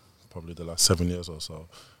for probably the last 7 years or so,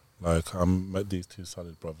 like I met these two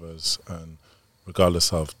solid brothers, and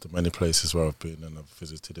regardless of the many places where I've been and I've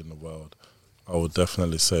visited in the world, I would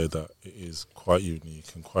definitely say that it is quite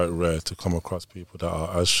unique and quite rare to come across people that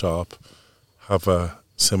are as sharp, have a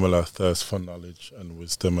similar thirst for knowledge and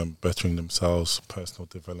wisdom and bettering themselves, personal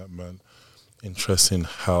development, interest in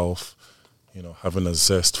health, you know, having a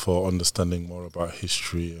zest for understanding more about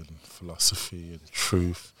history and philosophy and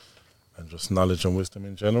truth and just knowledge and wisdom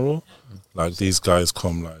in general. Like these guys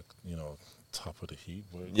come like, you know, top of the heap.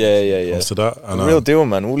 Yeah. Comes to that. And, The real deal,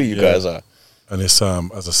 man. All of you yeah. guys are. And it's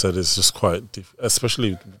as I said, it's just quite,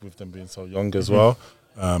 especially with them being so young as well.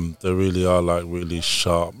 They really are like really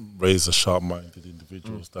sharp, razor sharp-minded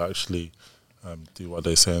individuals that actually do what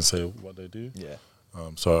they say and say what they do. Yeah.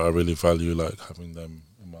 So I really value like having them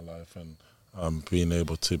in my life and being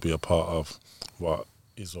able to be a part of what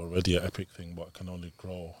is already an epic thing, but can only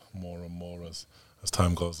grow more and more as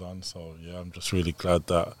time goes on. So yeah, I'm just really glad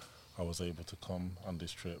that I was able to come on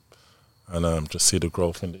this trip and just see the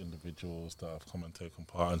growth in the individuals that have come and taken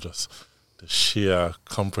part, and just the sheer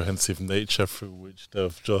comprehensive nature through which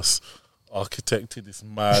they've just architected this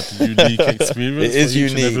mad, unique experience. It is for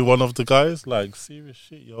each unique. and every one of the guys. Like serious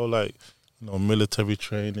shit, yo. Like, you know, military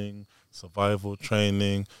training, survival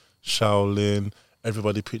training, Shaolin.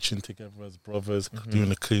 Everybody pitching together as brothers, doing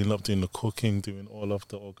the clean up, doing the cooking, doing all of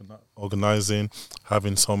the organizing,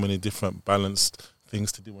 having so many different balanced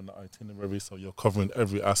things to do on the itinerary. So you're covering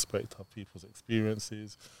every aspect of people's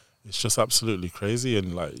experiences. It's just absolutely crazy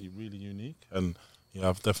and like really unique. And yeah,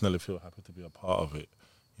 I've definitely feel happy to be a part of it,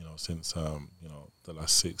 you know, since you know, the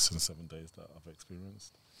last 6 and 7 days that I've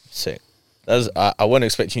experienced. Sick. I wasn't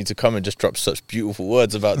expecting you to come and just drop such beautiful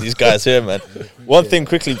words about these guys here, man. One thing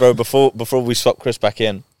quickly, bro, before we swap Chris back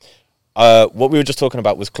in, what we were just talking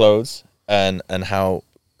about was clothes and how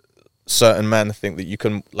certain men think that you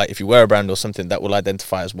can, like, if you wear a brand or something, that will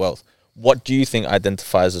identify as wealth. What do you think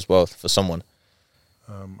identifies as wealth for someone?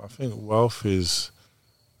 I think wealth is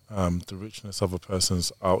the richness of a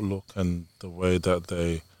person's outlook and the way that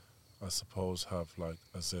they, I suppose, have like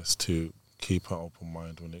a zest to keep an open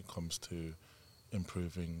mind when it comes to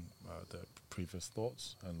improving their previous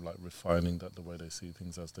thoughts and like refining that the way they see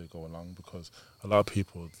things as they go along. Because a lot of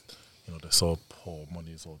people, you know, they're so poor,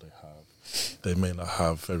 money is all they have. They may not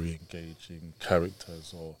have very engaging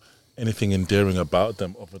characters or anything endearing about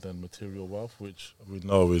them other than material wealth, which we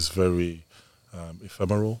know is very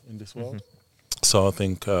ephemeral in this world. So I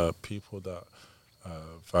think people that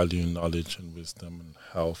value knowledge and wisdom and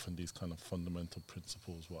health and these kind of fundamental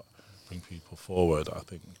principles, what bring people forward, I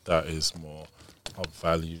think that is more of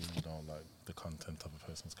value, you know, like the content of a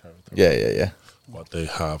person's character. Yeah. What they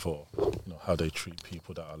have, or you know, how they treat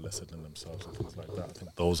people that are lesser than themselves and things like that. I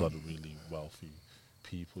think those are the really wealthy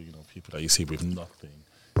people, you know, people that you see with nothing,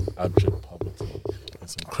 abject poverty in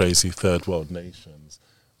some crazy third world nations.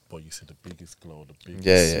 But you see the biggest glow, the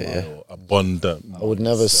biggest smile, abundant. I would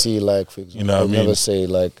never see, like, for example, You know what I would I mean? never say,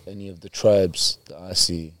 like, any of the tribes that I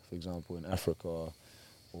see, for example, in Africa,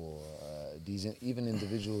 or these even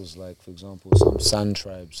individuals, like, for example, some San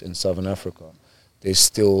tribes in Southern Africa, they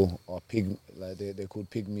still are they're called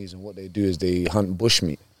pygmies, and what they do is they hunt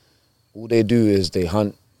bushmeat. All they do is they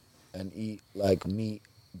hunt and eat, like, meat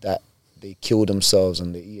that they kill themselves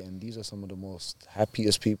and they eat, and these are some of the most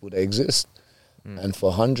happiest people that exist. And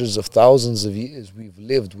for hundreds of thousands of years, we've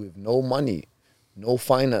lived with no money, no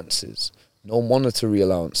finances, no monetary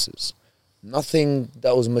allowances, nothing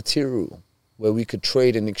that was material where we could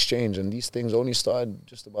trade and exchange. And these things only started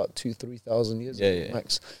just about 2,000-3,000 years ago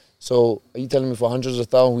max. So are you telling me for hundreds of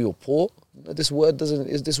thousands we were poor? this word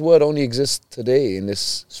doesn't. This word only exists today in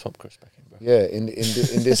this Swap crush back in, bro. Yeah, in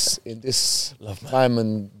this Love, man. time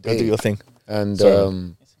and Go day. do your thing. And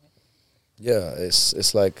Sorry, yeah,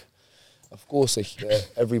 it's like, of course,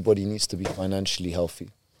 everybody needs to be financially healthy.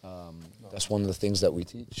 That's one of the things that we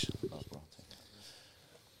teach.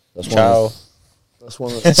 That's Ciao. that's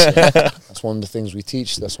one of the things we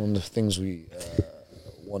teach. That's one of the things we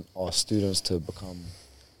want our students to become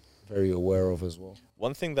very aware of as well.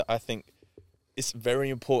 One thing that I think it's very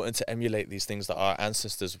important to emulate these things that our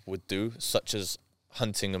ancestors would do, such as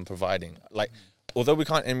hunting and providing. Like, although we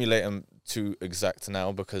can't emulate them too exact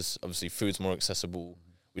now because obviously food's more accessible,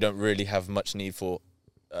 we don't really have much need for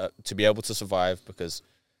to be able to survive because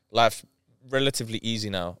life's relatively easy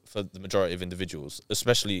now for the majority of individuals,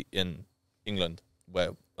 especially in England,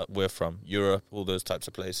 where we're from, Europe, all those types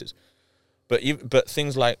of places. But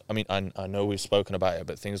things like, I mean, I know we've spoken about it,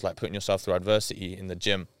 but things like putting yourself through adversity in the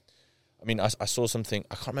gym. I mean, I saw something,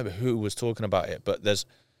 I can't remember who was talking about it, but there's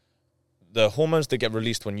the hormones that get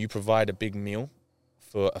released when you provide a big meal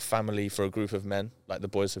for a family, for a group of men, like the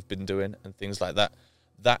boys have been doing, and things like that.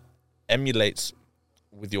 That emulates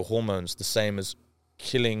with your hormones the same as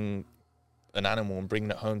killing an animal and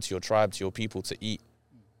bringing it home to your tribe, to your people to eat.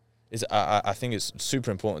 I think it's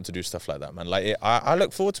super important to do stuff like that, man. Like, I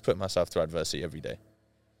look forward to putting myself through adversity every day.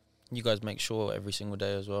 You guys make sure every single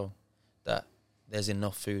day as well that there's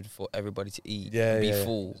enough food for everybody to eat, Yeah, to be yeah,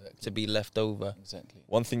 full, to be left over. Exactly.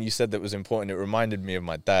 One thing you said that was important, it reminded me of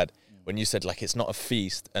my dad when you said, like, it's not a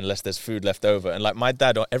feast unless there's food left over. And, like, my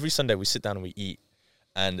dad, every Sunday we sit down and we eat.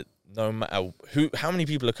 And no matter how many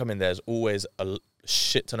people are coming, there's always a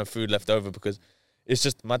shit ton of food left over because it's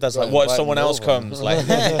just, my dad's like, what if someone else comes? Like,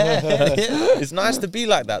 it's nice to be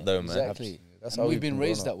like that, though, man. Exactly. That's And how we've been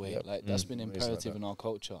raised that up. way. Yep. Like, that's been Raised like imperative that. in our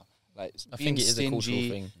culture. Like, I being think it is a cultural stingy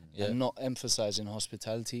thing. Yeah. and not emphasizing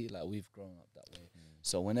hospitality. Like, we've grown up that way.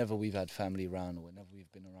 So whenever we've had family around or whenever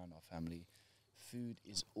we've been around our family, food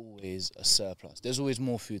is always a surplus. There's always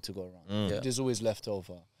more food to go around. Yeah. There's always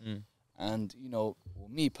leftover. And, you know,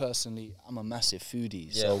 me personally, I'm a massive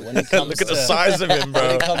foodie. So when it comes Look at the to- size of him, bro.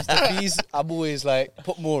 when it comes to feast, I'm always like,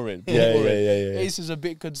 put more in. Put more in. Ace is a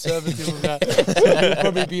bit conservative with that. So he'll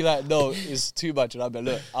probably be like, no, it's too much. And I'll be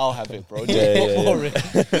like, look, I'll have it, bro. Just put more in.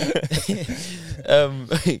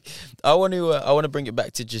 I want to bring it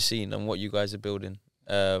back to Jaceen and what you guys are building.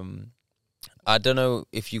 I don't know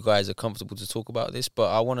if you guys are comfortable to talk about this,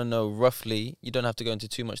 but I want to know roughly. You don't have to go into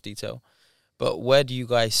too much detail, but where do you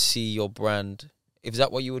guys see your brand? Is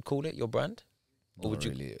that what you would call it, your brand? Or would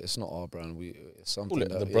you? Really, it's not our brand. It's something Call it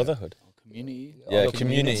that, the brotherhood. Community. Yeah, our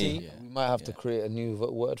community. We might have to create a new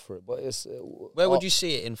word for it, but it's. Where would you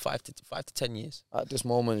see it in 5 to 10 years? At this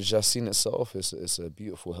moment, Jaceen itself is a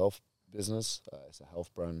beautiful health business. It's a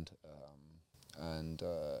health brand, and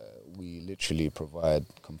we literally provide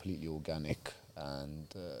completely organic and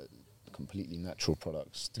completely natural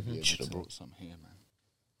products to be able Should have to. brought some here, man.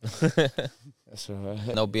 That's all right.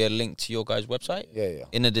 There'll be a link to your guys' website Yeah.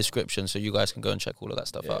 in the description, so you guys can go and check all of that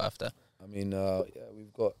stuff out Yeah. after. I mean,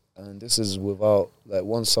 we've got, and this is without, like,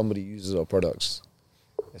 once somebody uses our products,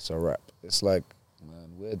 it's a wrap. It's like,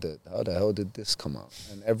 man, how the hell did this come out?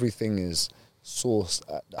 And everything is sourced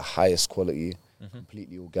at the highest quality,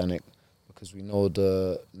 completely organic, because we know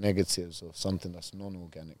the negatives of something that's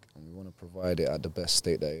non-organic, and we want to provide it at the best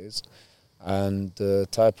state that it is. And the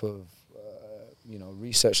type of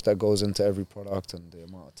research that goes into every product and the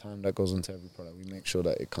amount of time that goes into every product, we make sure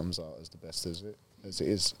that it comes out as the best as it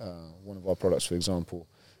is. One of our products, for example,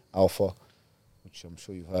 Alpha, which I'm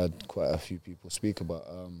sure you've heard quite a few people speak about,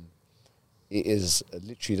 it is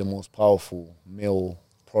literally the most powerful male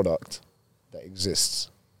product that exists.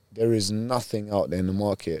 There is nothing out there in the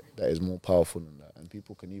market that is more powerful than that. And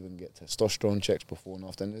people can even get testosterone checks before and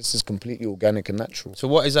after. And this is completely organic and natural. So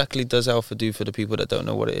what exactly does Alpha do for the people that don't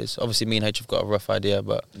know what it is? Obviously, me and H have got a rough idea,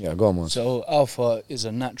 but... Yeah, go on, man. So Alpha is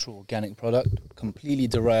a natural organic product, completely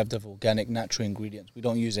derived of organic natural ingredients. We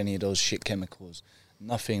don't use any of those shit chemicals,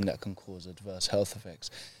 nothing that can cause adverse health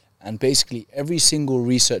effects. And basically every single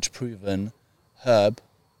research proven herb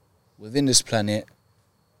within this planet,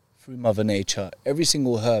 through Mother Nature, every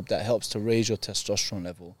single herb that helps to raise your testosterone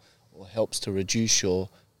level or helps to reduce your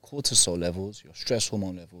cortisol levels, your stress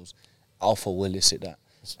hormone levels, Alpha will elicit that.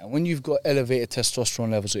 And when you've got elevated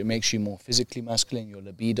testosterone levels, it makes you more physically masculine, your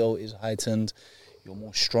libido is heightened, you're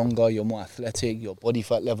more stronger, you're more athletic, your body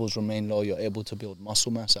fat levels remain low, you're able to build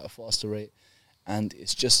muscle mass at a faster rate, and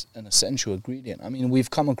it's just an essential ingredient. I mean,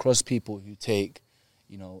 we've come across people who take,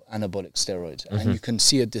 anabolic steroids, and you can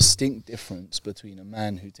see a distinct difference between a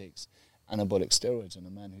man who takes anabolic steroids and a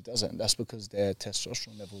man who doesn't. That's because their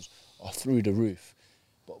testosterone levels are through the roof.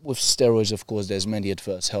 But with steroids, of course, there's many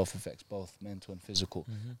adverse health effects, both mental and physical.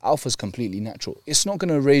 Alpha's completely natural. It's not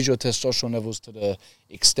going to raise your testosterone levels to the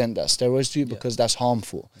extent that steroids do, because that's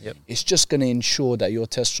harmful. It's just going to ensure that your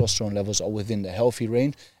testosterone levels are within the healthy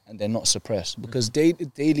range and they're not suppressed, because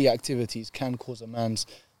daily activities can cause a man's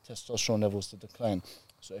testosterone levels to decline.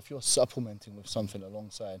 So if you're supplementing with something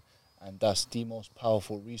alongside, and that's the most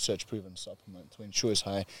powerful research-proven supplement to ensure it's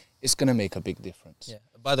high, it's going to make a big difference. Yeah.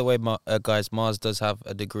 By the way, guys, Marz does have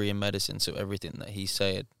a degree in medicine, so everything that he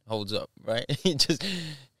said holds up, right? He just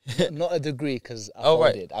Not a degree, because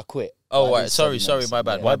I quit. Oh, right. Sorry, my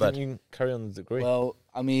bad. Why didn't you carry on the degree? Well,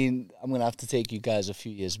 I mean, I'm going to have to take you guys a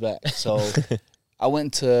few years back. So I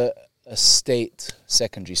went to a state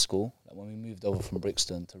secondary school. When we moved over from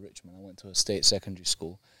Brixton to Richmond, I went to a state secondary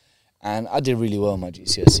school. And I did really well in my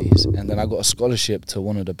GCSEs. And then I got a scholarship to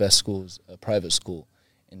one of the best schools, a private school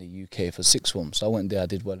in the UK for sixth form. So I went there, I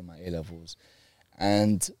did well in my A-levels.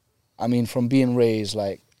 And, I mean, from being raised,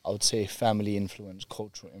 like, I would say family influence,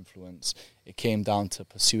 cultural influence, it came down to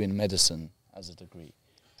pursuing medicine as a degree.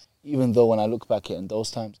 Even though when I look back at it in those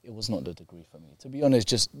times, it was not the degree for me. To be honest,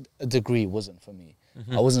 just a degree wasn't for me.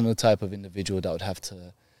 I wasn't the type of individual that would have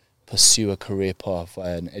to pursue a career path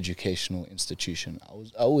via an educational institution.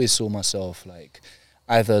 I always saw myself like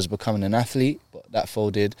either as becoming an athlete, but that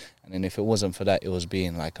folded, and then if it wasn't for that, it was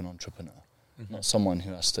being like an entrepreneur, not someone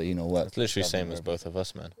who has to, work. It's literally the same as both of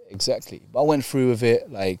us, man. Exactly. But I went through with it.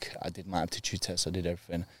 Like, I did my aptitude test, I did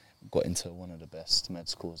everything, got into one of the best med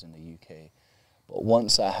schools in the UK. But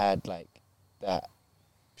once I had like that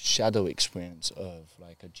shadow experience of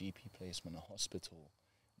like a GP placement, a hospital,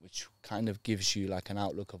 which kind of gives you like an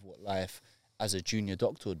outlook of what life as a junior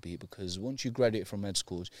doctor would be, because once you graduate from med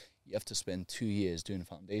schools, you have to spend 2 years doing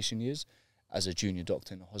foundation years as a junior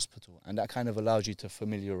doctor in a hospital, and that kind of allows you to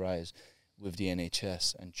familiarize with the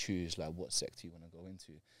NHS and choose like what sector you want to go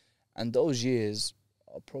into. And those years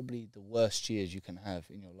are probably the worst years you can have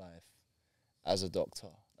in your life as a doctor.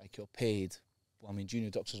 Like, you're paid, well, I mean, junior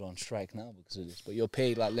doctors are on strike now because of this, but you're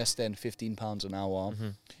paid like less than £15 an hour.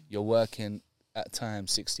 You're working at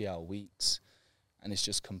times 60-hour weeks, and it's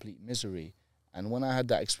just complete misery. And when I had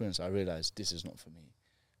that experience, I realized this is not for me.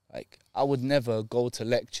 Like, I would never go to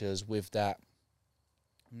lectures with that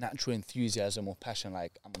natural enthusiasm or passion,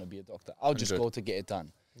 like, I'm going to be a doctor. I'll just go to get it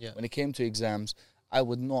done. When it came to exams, I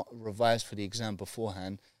would not revise for the exam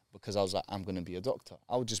beforehand because I was like, I'm going to be a doctor.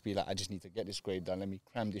 I would just be like, I just need to get this grade done. Let me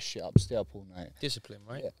cram this shit up, stay up all night. Discipline,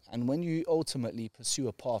 right? Yeah. And when you ultimately pursue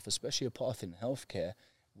a path, especially a path in healthcare,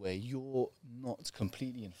 where you're not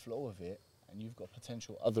completely in flow of it, and you've got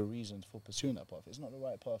potential other reasons for pursuing that path, it's not the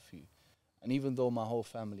right path for you. And even though my whole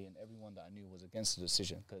family and everyone that I knew was against the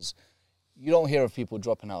decision, because you don't hear of people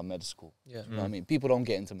dropping out of med school. You know what I mean? People don't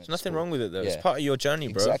get into med school. There's nothing wrong with it, though. It's part of your journey,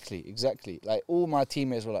 bro. Exactly. Like, all my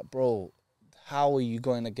teammates were like, bro, how are you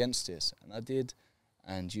going against this? And I did.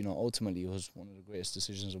 And, ultimately it was one of the greatest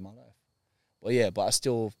decisions of my life. But I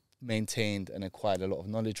still maintained and acquired a lot of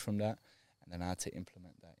knowledge from that. And then I had to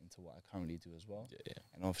implement that into what I currently do as well.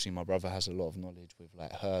 And obviously my brother has a lot of knowledge with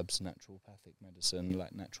like herbs, naturopathic medicine,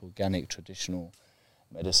 like natural organic, traditional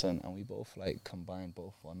medicine, and we both like combine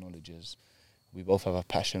both our knowledges. We both have a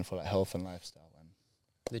passion for like health and lifestyle. And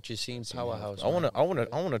the Jaceen powerhouse. I want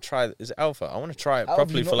to try. Is it Alpha? I want to try it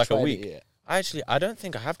properly for like a week. I don't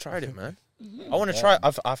think I have tried it, man. I want to try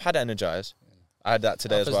it. I've had Energize. I had that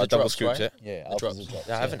today as well. I double scooped it. Yeah,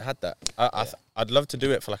 I haven't had that. I'd love to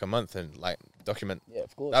do it for like a month and like document. Yeah,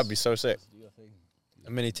 of course. That'd be so sick. A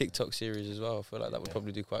mini TikTok series as well. I feel like that would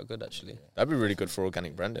probably do quite good, actually. That'd be really good for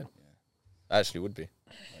organic branding. That actually would be.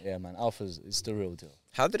 Yeah, man. Alpha's is the real deal.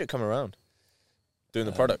 How did it come around? Doing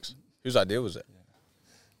the products. Whose idea was it?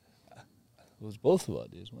 It was both of our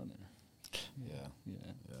ideas, wasn't it? Yeah.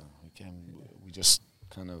 We just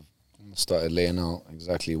kind of started laying out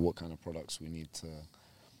exactly what kind of products we need to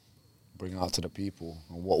bring out to the people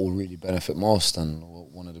and what will really benefit most, and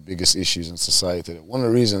one of the biggest issues in society. One of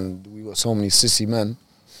the reasons we got so many sissy men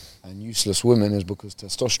and useless women is because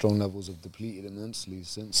testosterone levels have depleted immensely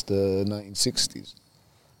since the 1960s.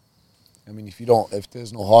 I mean, if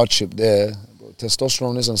there's no hardship there,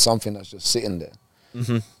 testosterone isn't something that's just sitting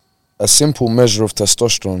there. A simple measure of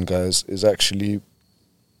testosterone, guys, is actually,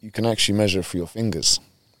 you can actually measure through your fingers.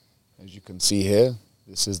 As you can see here,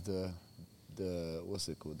 this is the what's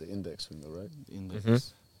it called? The index finger, right? The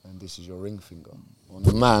index. And this is your ring finger. On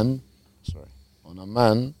a man,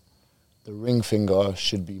 the ring finger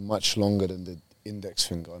should be much longer than the index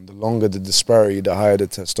finger. And the longer the disparity, the higher the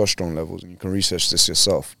testosterone levels. And you can research this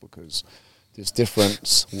yourself, because this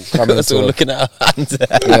difference will come into... We're looking at our hands.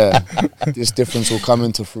 This difference will come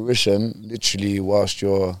into fruition literally whilst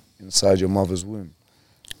you're inside your mother's womb.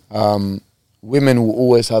 Women will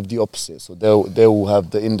always have the opposite. So they will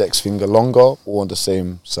have the index finger longer or on the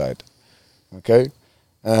same side. Okay?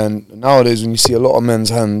 And nowadays when you see a lot of men's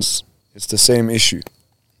hands, it's the same issue.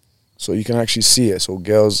 So you can actually see it. So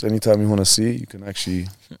girls, anytime you want to see it, you can actually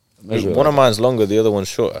measure One of mine's longer, the other one's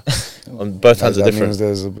shorter. On both hands are different.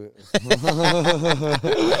 There's a bit.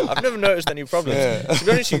 I've never noticed any problems. To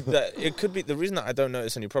be honest with you, that it could be the reason that I don't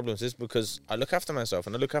notice any problems is because I look after myself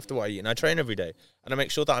and I look after what I eat and I train every day and I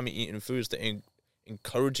make sure that I'm eating foods that are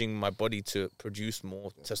encouraging my body to produce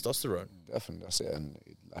more testosterone. Definitely, that's it. And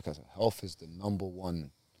like I said, health is the number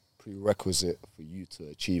one prerequisite for you to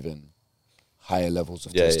achieving higher levels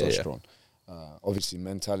of testosterone. Obviously,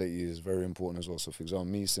 mentality is very important as well. So, for example,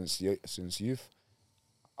 me since youth,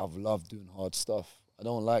 I've loved doing hard stuff. I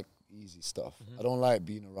don't like easy stuff. I don't like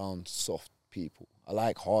being around soft people. I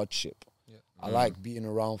like hardship. I like being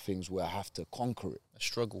around things where I have to conquer it. A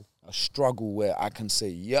struggle Where I can say,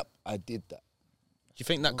 yep, I did that. Do you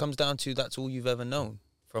think that comes down to that's all you've ever known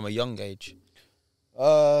from a young age?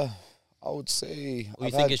 I would say... Or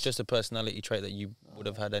you think it's just a personality trait that you would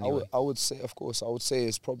have had anyway? I would say, of course, I would say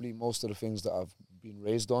it's probably most of the things that I've been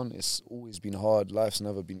raised on. It's always been hard. Life's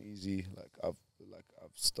never been easy. I've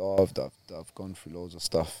starved. I've gone through loads of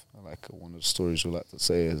stuff. Like one of the stories we like to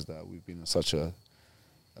say is that we've been in such a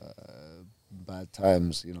bad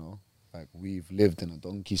times. You know, like we've lived in a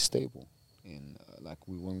donkey stable. When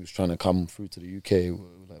we was trying to come through to the UK,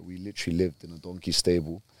 we literally lived in a donkey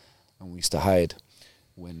stable, and we used to hide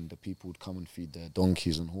when the people would come and feed their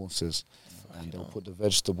donkeys and horses, and they'll put the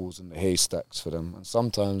vegetables in the haystacks for them. And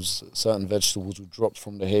sometimes certain vegetables would drop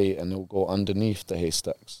from the hay and they'll go underneath the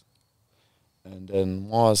haystacks. And then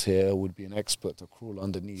Marz here would be an expert to crawl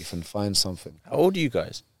underneath and find something. How old are you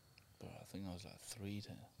guys? I think I was like 3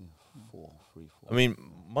 then. 4. I mean,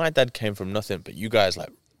 my dad came from nothing, but you guys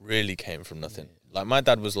like really came from nothing. Like my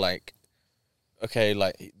dad was like, okay,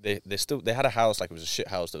 like they had a house, like it was a shit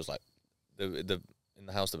house. There was like in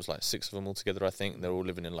the house there was like 6 of them all together, I think. They're all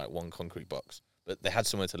living in like one concrete box, but they had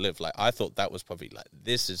somewhere to live. Like I thought that was probably like,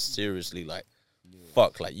 this is seriously like,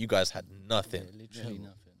 fuck, like you guys had nothing. Literally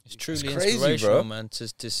nothing. It's truly crazy, inspirational, bro. man,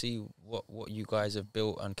 to see what you guys have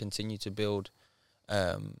built and continue to build,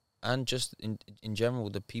 and just in general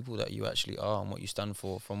the people that you actually are and what you stand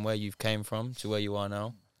for, from where you've came from to where you are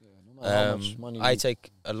now. How much money I take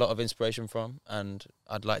a lot of inspiration from, and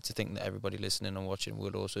I'd like to think that everybody listening and watching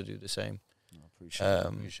would also do the same. I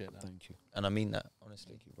appreciate that. Thank you. And I mean that,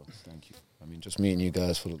 honestly. Thank you, bro. Thank you. I mean, just meeting you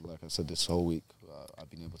guys for, like I said, this whole week, I've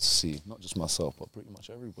been able to see, not just myself, but pretty much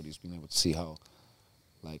everybody's been able to see how,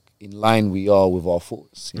 like, in line we are with our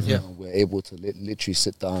thoughts. You know? We're able to literally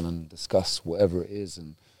sit down and discuss whatever it is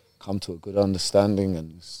and come to a good understanding,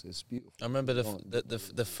 and it's beautiful. I remember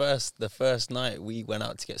the first night we went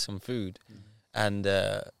out to get some food, and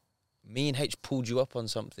me and H pulled you up on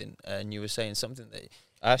something, and you were saying something that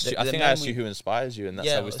I think I asked you who inspires you, and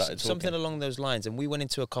that's how we started talking. Something along those lines, and we went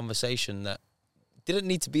into a conversation that didn't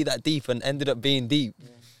need to be that deep and ended up being deep.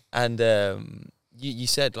 And you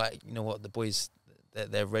said, like, you know what, the boys,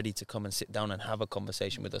 they're ready to come and sit down and have a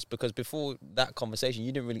conversation with us, because before that conversation,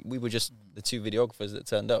 we were just the 2 videographers that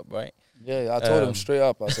turned up, right? Yeah, I told him straight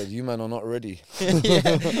up. I said, you men are not ready.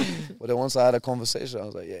 But then once I had a conversation, I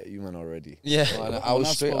was like, yeah, you men are ready. Yeah. I was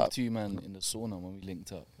straight spoke up to you, man, in the sauna when we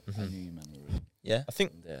linked up. I knew you, man, were ready. Yeah. I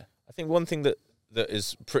think one thing that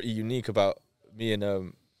is pretty unique about me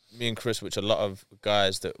and Chris, which a lot of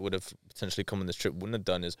guys that would have potentially come on this trip wouldn't have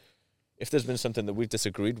done, is if there's been something that we've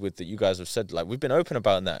disagreed with that you guys have said, like, we've been open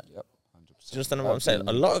about that. Yep, 100%. Do you understand what I'm saying?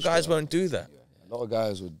 A lot of guys won't do that. A lot of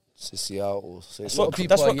guys would sissy out or say That's something.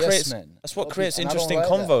 what creates interesting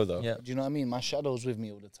convo, though. Yeah. Do you know what I mean? My shadow's with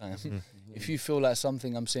me all the time. If you feel like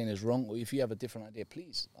something I'm saying is wrong, or if you have a different idea,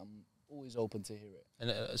 please, I'm always open to hear it.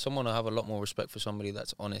 And someone will have a lot more respect for somebody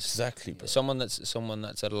that's honest. Exactly, bro. Someone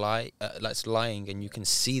that's a lie, that's lying, and you can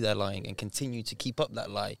see they're lying and continue to keep up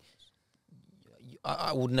that lie.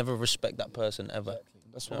 I would never respect that person ever.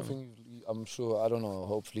 That's one thing I'm sure, I don't know,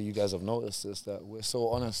 hopefully you guys have noticed this, that we're so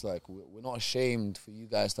honest, like, we're not ashamed for you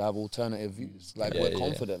guys to have alternative views. Like, we're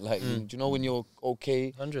confident. Like, do you know when you're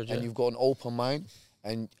okay and you've got an open mind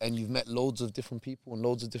and you've met loads of different people and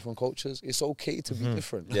loads of different cultures, it's okay to be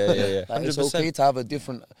different. Yeah. Like, it's okay to have a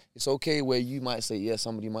different, it's okay where you might say yes,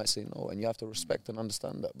 somebody might say no, and you have to respect and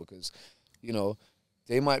understand that, because, you know,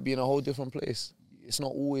 they might be in a whole different place. It's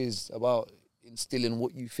not always about instilling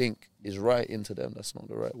what you think is right into them. That's not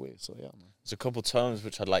the right way. So yeah, man. There's a couple terms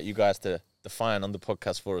which I'd like you guys to define on the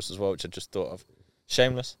podcast for us as well, which I just thought of.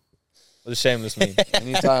 Shameless. What does shameless mean?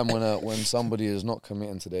 Anytime when somebody is not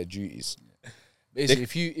committing to their duties. Basically,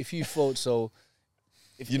 if you thought so,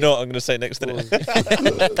 You know what I'm going to say next to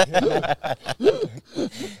that?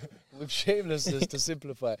 With shamelessness, to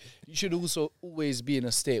simplify, you should also always be in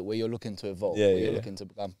a state where you're looking to evolve, where you're looking to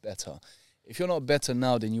become better. If you're not better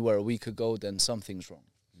now than you were a week ago, then something's wrong.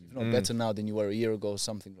 If you're not better now than you were a year ago,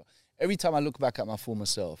 something's wrong. Every time I look back at my former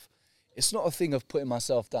self, it's not a thing of putting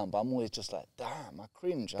myself down, but I'm always just like, damn, I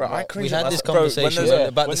cringe. Bro, I cringe. We had this conversation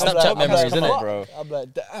about the Snapchat memories, isn't it, bro? I'm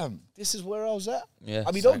like, damn, this is where I was at. Yeah.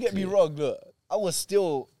 I mean, don't get me wrong, look, I was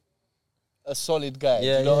still a solid guy.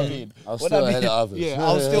 Yeah, do you know what I yeah. mean? I was When still I ahead mean- of others. Yeah,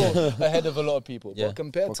 I was still ahead of a lot of people. Yeah. But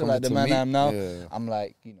compared But to like the compared man to I am me, now, yeah. I'm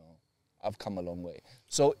like, you know, I've come a long way.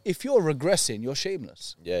 So if you're regressing, you're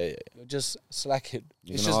shameless. Yeah. You're just slacking.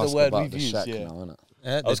 You're it's gonna just ask the word about we've the used. shack Yeah. now, innit?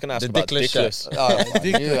 I was going to ask about dickless dickless.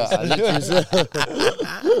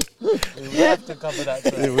 We have to cover that.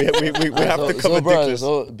 We have to cover bro, dickless.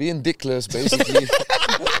 so being dickless, basically.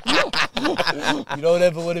 You don't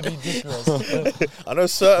ever want to be dickless. I know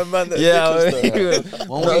certain man that dickless though.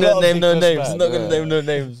 When Not we- gonna name no dickless names. man. Not gonna Yeah. name no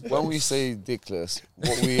names. when we say dickless,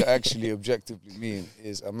 what we actually objectively mean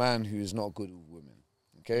is a man who is not good with women.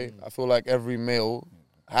 Okay? I feel like every male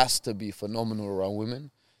has to be phenomenal around women.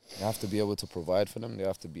 They have to be able to provide for them. They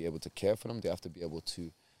have to be able to care for them. They have to be able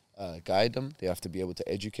to guide them. They have to be able to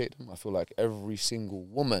educate them. I feel like every single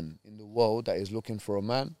woman in the world that is looking for a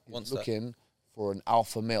man is looking for an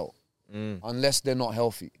alpha male. Unless they're not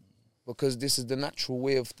healthy. Because this is the natural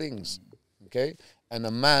way of things. Okay? And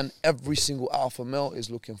a man, every single alpha male is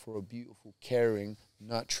looking for a beautiful, caring,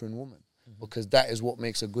 nurturing woman. Because that is what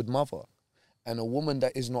makes a good mother. And a woman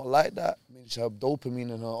that is not like that means her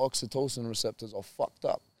dopamine and her oxytocin receptors are fucked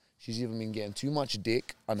up. She's either been getting too much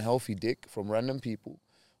dick, unhealthy dick from random people,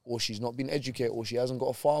 or she's not been educated, or she hasn't got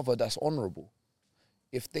a father that's honorable.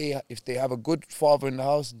 If they have a good father in the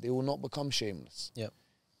house, they will not become shameless. Yep.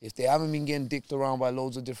 If they haven't been getting dicked around by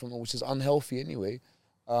loads of different, which is unhealthy anyway,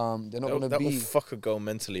 they're not going to That be. will fuck a girl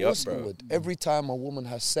mentally Of up, course it bro. would. Every time a woman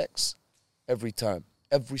has sex, every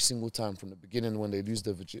single time from the beginning when they lose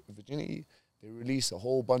their virginity, they release a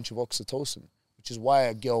whole bunch of oxytocin, which is why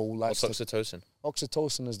a girl likes What's oxytocin?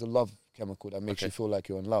 Oxytocin is the love chemical that makes you feel like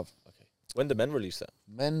you're in love. Okay. When do men release that?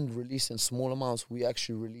 Men release in small amounts. We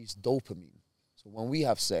actually release dopamine. So when we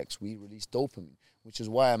have sex, we release dopamine, which is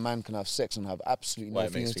why a man can have sex and have absolutely Why no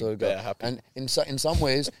it makes feelings me to a girl. better happy. And in some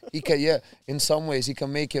ways, he can. In some ways, he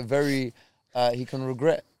can make it very. He can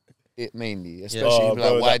regret it mainly, especially Oh, he'll be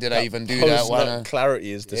like, why did I even do that? Why Post-nut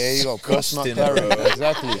clarity is There you go, post-nut disgusting, clarity. bro.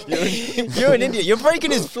 Exactly. You're an idiot. You're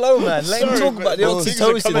breaking his flow, man. Let him Sorry, talk but about the those things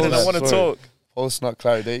are coming and I oxytocin. want to Sorry. talk. Post-nut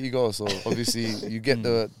clarity. There you go. So obviously you get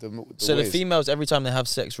the So the ways. females, every time they have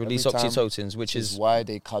sex, release Every time, oxytocins, which is why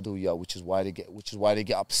they cuddle you, which is why they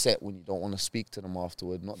get upset when you don't want to speak to them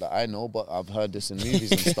afterward. Not that I know, but I've heard this in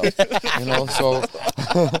movies and stuff. You know, so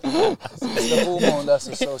It's the hormone that's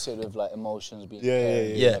associated with like emotions being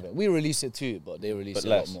caring, yeah. whatever. We release it too, but they release But it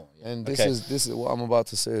less. a lot more. Yeah. and Okay. this is what I'm about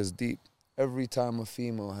to say is deep. Every time a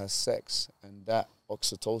female has sex and that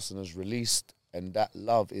oxytocin is released and that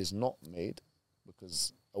love is not made,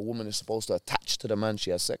 because a woman is supposed to attach to the man she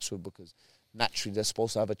has sex with, because naturally they're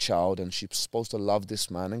supposed to have a child and she's supposed to love this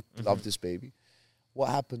man and love this baby. What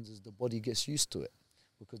happens is the body gets used to it,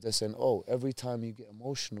 because they're saying, oh, every time you get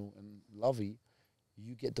emotional and lovey,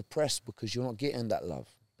 you get depressed because you're not getting that love.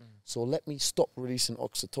 So let me stop releasing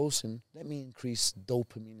oxytocin. Let me increase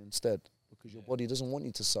dopamine instead, because your body doesn't want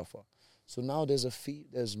you to suffer. So now there's a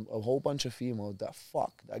whole bunch of females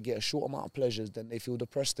that get a short amount of pleasures, then they feel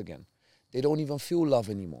depressed again. They don't even feel love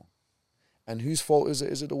anymore. And whose fault is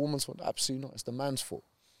it? Is it the woman's fault? Absolutely not. It's the man's fault.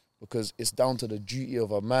 Because it's down to the duty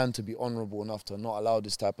of a man to be honorable enough to not allow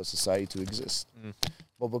this type of society to exist.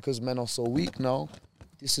 But because men are so weak now,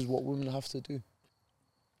 this is what women have to do.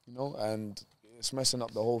 You know, and it's messing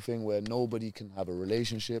up the whole thing where nobody can have a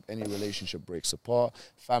relationship. Any relationship breaks apart.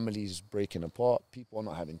 Families breaking apart. People are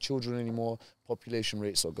not having children anymore. Population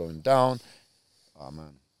rates are going down. Oh,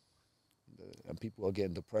 man. And people are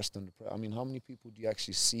getting depressed and depressed. I mean, how many people do you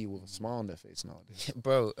actually see with a smile on their face nowadays?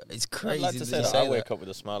 bro, it's I'd crazy. like to say that I wake up with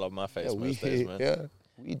a smile on my face most days, man. Yeah,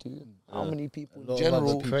 we do. How many people A lot in of other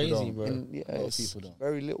general? people crazy, don't. bro. Yeah, A lot of it's people don't.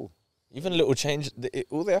 very little. Even little change,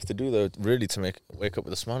 all they have to do though, really, to wake up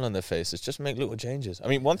with a smile on their face, is just make little changes. I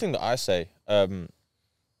mean, one thing that I say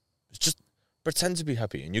is just pretend to be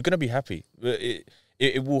happy, and you're gonna be happy.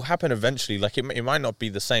 It will happen eventually. Like it might not be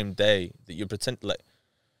the same day that you're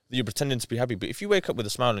pretending to be happy, but if you wake up with a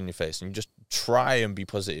smile on your face and you just try and be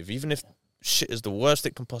positive, even if shit is the worst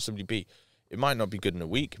it can possibly be, it might not be good in a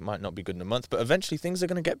week, it might not be good in a month, but eventually things are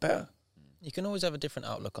gonna get better. You can always have a different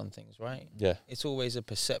outlook on things, right? Yeah. It's always a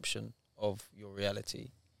perception of your reality.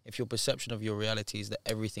 If your perception of your reality is that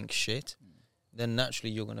everything's shit, then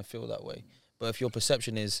naturally you're going to feel that way. But if your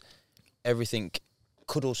perception is everything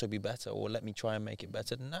could also be better, or let me try and make it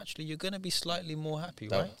better, then naturally you're going to be slightly more happy,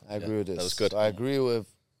 right? I agree with this. That was good. I agree with,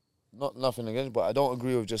 nothing against, but I don't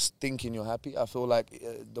agree with just thinking you're happy. I feel like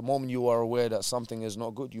the moment you are aware that something is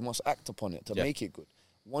not good, you must act upon it to make it good.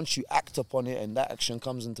 Once you act upon it and that action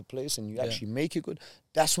comes into place and you actually make it good,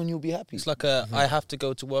 that's when you'll be happy. It's like I have to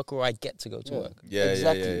go to work or I get to go to work. Yeah,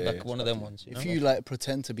 exactly. Like one of them ones. If you like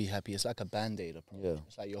pretend to be happy, it's like a band-aid approach. Yeah.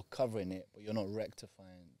 It's like you're covering it, but you're not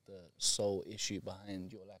rectifying the sole issue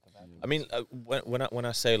behind your lack of happiness. I mean, when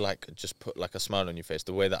I say like just put like a smile on your face,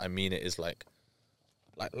 the way that I mean it is like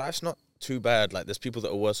life's not too bad. Like there's people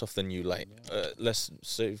that are worse off than you. Like let's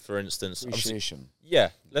say for instance, Appreciation.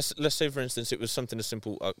 Let's say for instance it was something as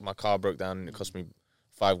simple. My car broke down and it cost me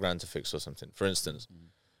 $5,000 to fix or something. For instance,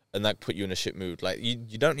 and that put you in a shit mood. Like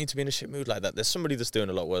you don't need to be in a shit mood like that. There's somebody that's doing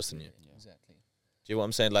a lot worse than you. Yeah. Exactly. Do you know what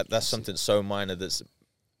I'm saying? Like that's something so minor that's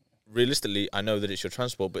realistically, I know that it's your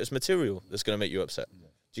transport, but it's material that's going to make you upset. Do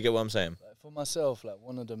you get what I'm saying? Like for myself, like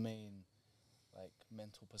one of the main like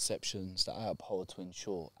mental perceptions that I uphold to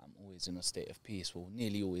ensure I'm always in a state of peace, well,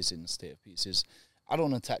 nearly always in a state of peace, is I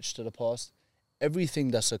don't attach to the past. Everything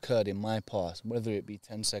that's occurred in my past, whether it be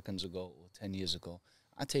 10 seconds ago or 10 years ago,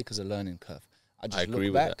 I take as a learning curve. I just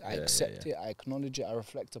look back, I accept it, I acknowledge it, I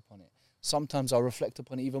reflect upon it. Sometimes I'll reflect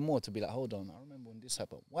upon it even more to be like, hold on, I remember when this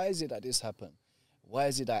happened. Why is it that this happened? Why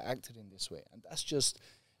is it that I acted in this way? And that's just,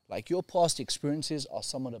 like, your past experiences are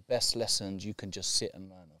some of the best lessons you can just sit and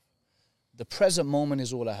learn of. The present moment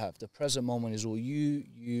is all I have. The present moment is all you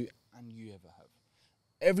ever have.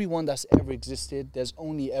 Everyone that's ever existed, there's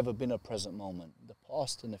only ever been a present moment. The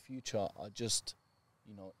past and the future are just,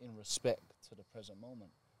 in respect to the present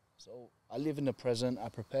moment. So I live in the present, I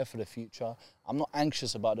prepare for the future. I'm not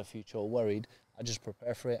anxious about the future or worried. I just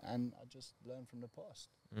prepare for it and I just learn from the past.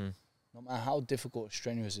 No matter how difficult or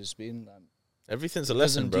strenuous it's been, everything's a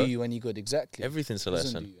lesson, bro. Doesn't do you any good, exactly. Everything's a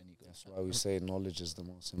lesson. Do you any good. That's why we say knowledge is the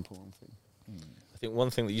most important thing. I think one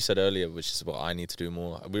thing that you said earlier, which is what I need to do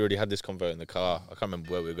more. We already had this convo in the car. I can't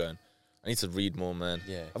remember where we were going. I need to read more, man.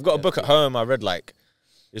 Yeah. I've got a book at home. I read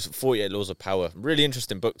it's 48 Laws of Power. Really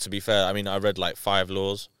interesting book, to be fair. I mean, I read 5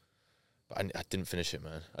 laws, but I didn't finish it,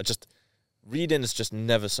 man. Reading is just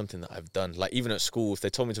never something that I've done. Like even at school, if they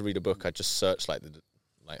told me to read a book, I'd just search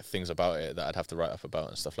things about it that I'd have to write up about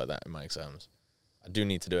and stuff like that in my exams. I do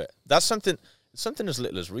need to do it. That's something as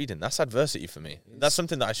little as reading. That's adversity for me. That's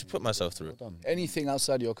something that I should put myself through. Anything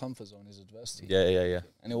outside your comfort zone is adversity. Yeah.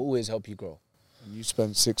 And it will always help you grow. When you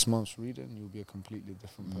spend 6 months reading, you'll be a completely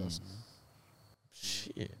different person.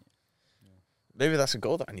 Shit. Maybe that's a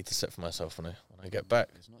goal that I need to set for myself when I get back.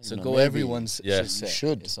 It's a goal everyone's Yeah. should set. You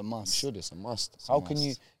should. It's a must. It's a must. It's a How can must.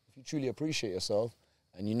 you, if you truly appreciate yourself,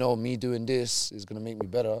 and you know me doing this is going to make me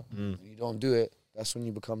better, and you don't do it, that's when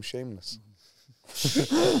you become shameless.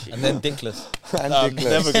 And then dickless. I'm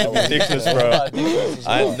never going to be dickless, bro.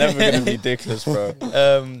 I'm never going to be dickless,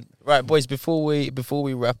 bro. Right, boys, before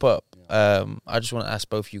we wrap up, I just want to ask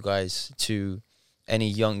both you guys, to any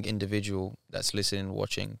young individual that's listening,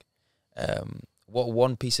 watching, what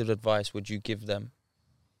one piece of advice would you give them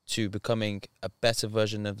to becoming a better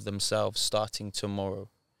version of themselves starting tomorrow?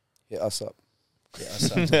 Hit us up.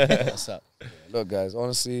 That's up. Look, guys,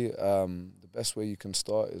 honestly, the best way you can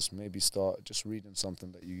start is maybe start just reading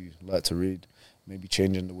something that you like to read, maybe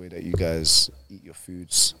changing the way that you guys eat your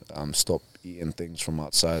foods, stop eating things from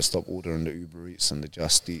outside, stop ordering the Uber Eats and the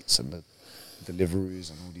Just Eats and the deliveries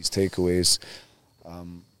and all these takeaways.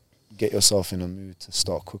 Get yourself in a mood to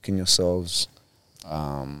start cooking yourselves,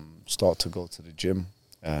 start to go to the gym,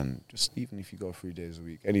 and just even if you go 3 days a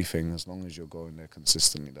week, anything, as long as you're going there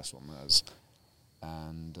consistently, that's what matters.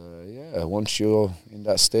 And once you're in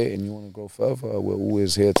that state and you want to go further, we're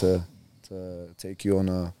always here to take you on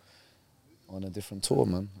a different tour,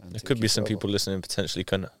 man. There could be some people listening potentially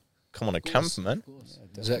can come on a camp, man.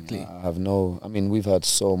 Yeah, Exactly. We've had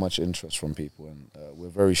so much interest from people, and we're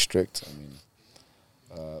very strict.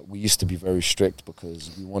 We used to be very strict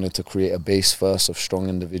because we wanted to create a base first of strong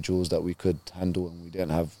individuals that we could handle, and we didn't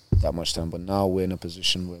have that much time. But now we're in a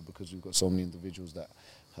position where, because we've got so many individuals that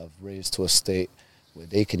have raised to a state where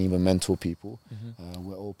they can even mentor people,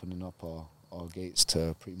 we're opening up our gates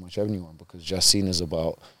to pretty much everyone, because Jaceen is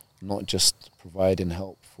about not just providing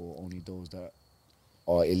help for only those that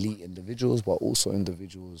are elite individuals, but also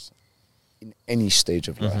individuals in any stage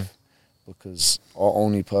of life. Because our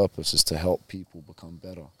only purpose is to help people become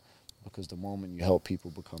better. Because the moment you help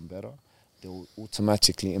people become better, they will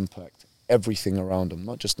automatically impact everything around them,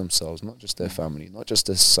 not just themselves, not just their family, not just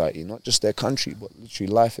their society, not just their country, but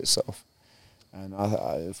literally life itself.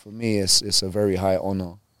 And for me, it's a very high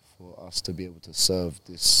honor for us to be able to serve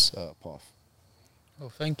this path. Oh,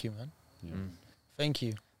 thank you, man. Yeah. Thank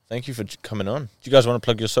you. Thank you for coming on. Do you guys want to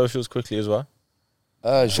plug your socials quickly as well?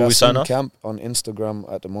 Before we sign Jaceen off? Camp on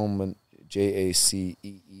Instagram at the moment.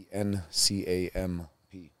 JACEENCAMP.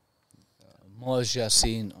 Marz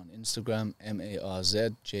Jaceen on Instagram,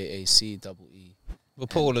 MarzJaceE. We'll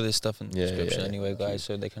put all of this stuff in the Yeah, description yeah, anyway, guys,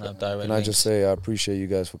 so they can have direct Can I links. just say I appreciate you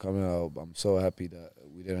guys for coming out. I'm so happy that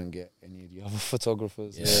we didn't get any of the other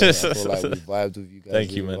photographers. Yeah. I feel like we vibed with you guys.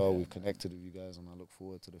 Thank you, really man. well. We've connected with you guys, and I look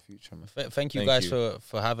forward to the future, man. Thank you Thank guys you.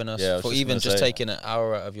 for having us, Yeah, I was for just even gonna just say- taking an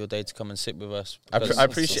hour out of your day to come and sit with us. I because-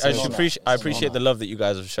 appreciate the love that you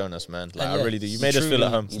guys have shown us, man. Like, And I yeah, really do. You you made us feel at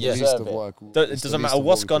truly- home. It's Yeah. the least of what I could- It it's the doesn't least matter of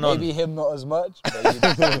what's what we gone could on. do. Maybe him not as much.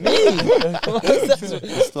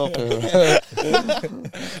 Stop it.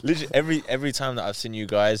 Literally every time that I've seen you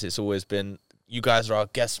guys, it's always been, you guys are our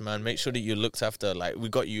guests, man. Make sure that you're looked after. Like, we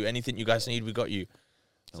got you. Anything you guys need, we got you.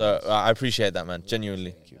 So I appreciate that, man.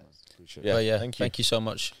 Genuinely. Thank you, man. Appreciate Yeah, But yeah, thank you. so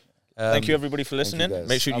much. Thank you, everybody, for you, listening. guys.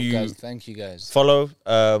 Make sure you Guys, thank you guys. follow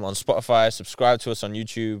on Spotify, subscribe to us on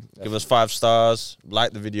YouTube, give us 5 stars,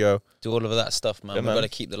 like the video. Do all of that stuff, man. Yeah, We've man. got to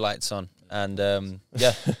keep the lights on. And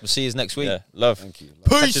yeah, we'll see you next week. Yeah, love. Thank you.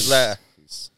 Catch us later. Peace.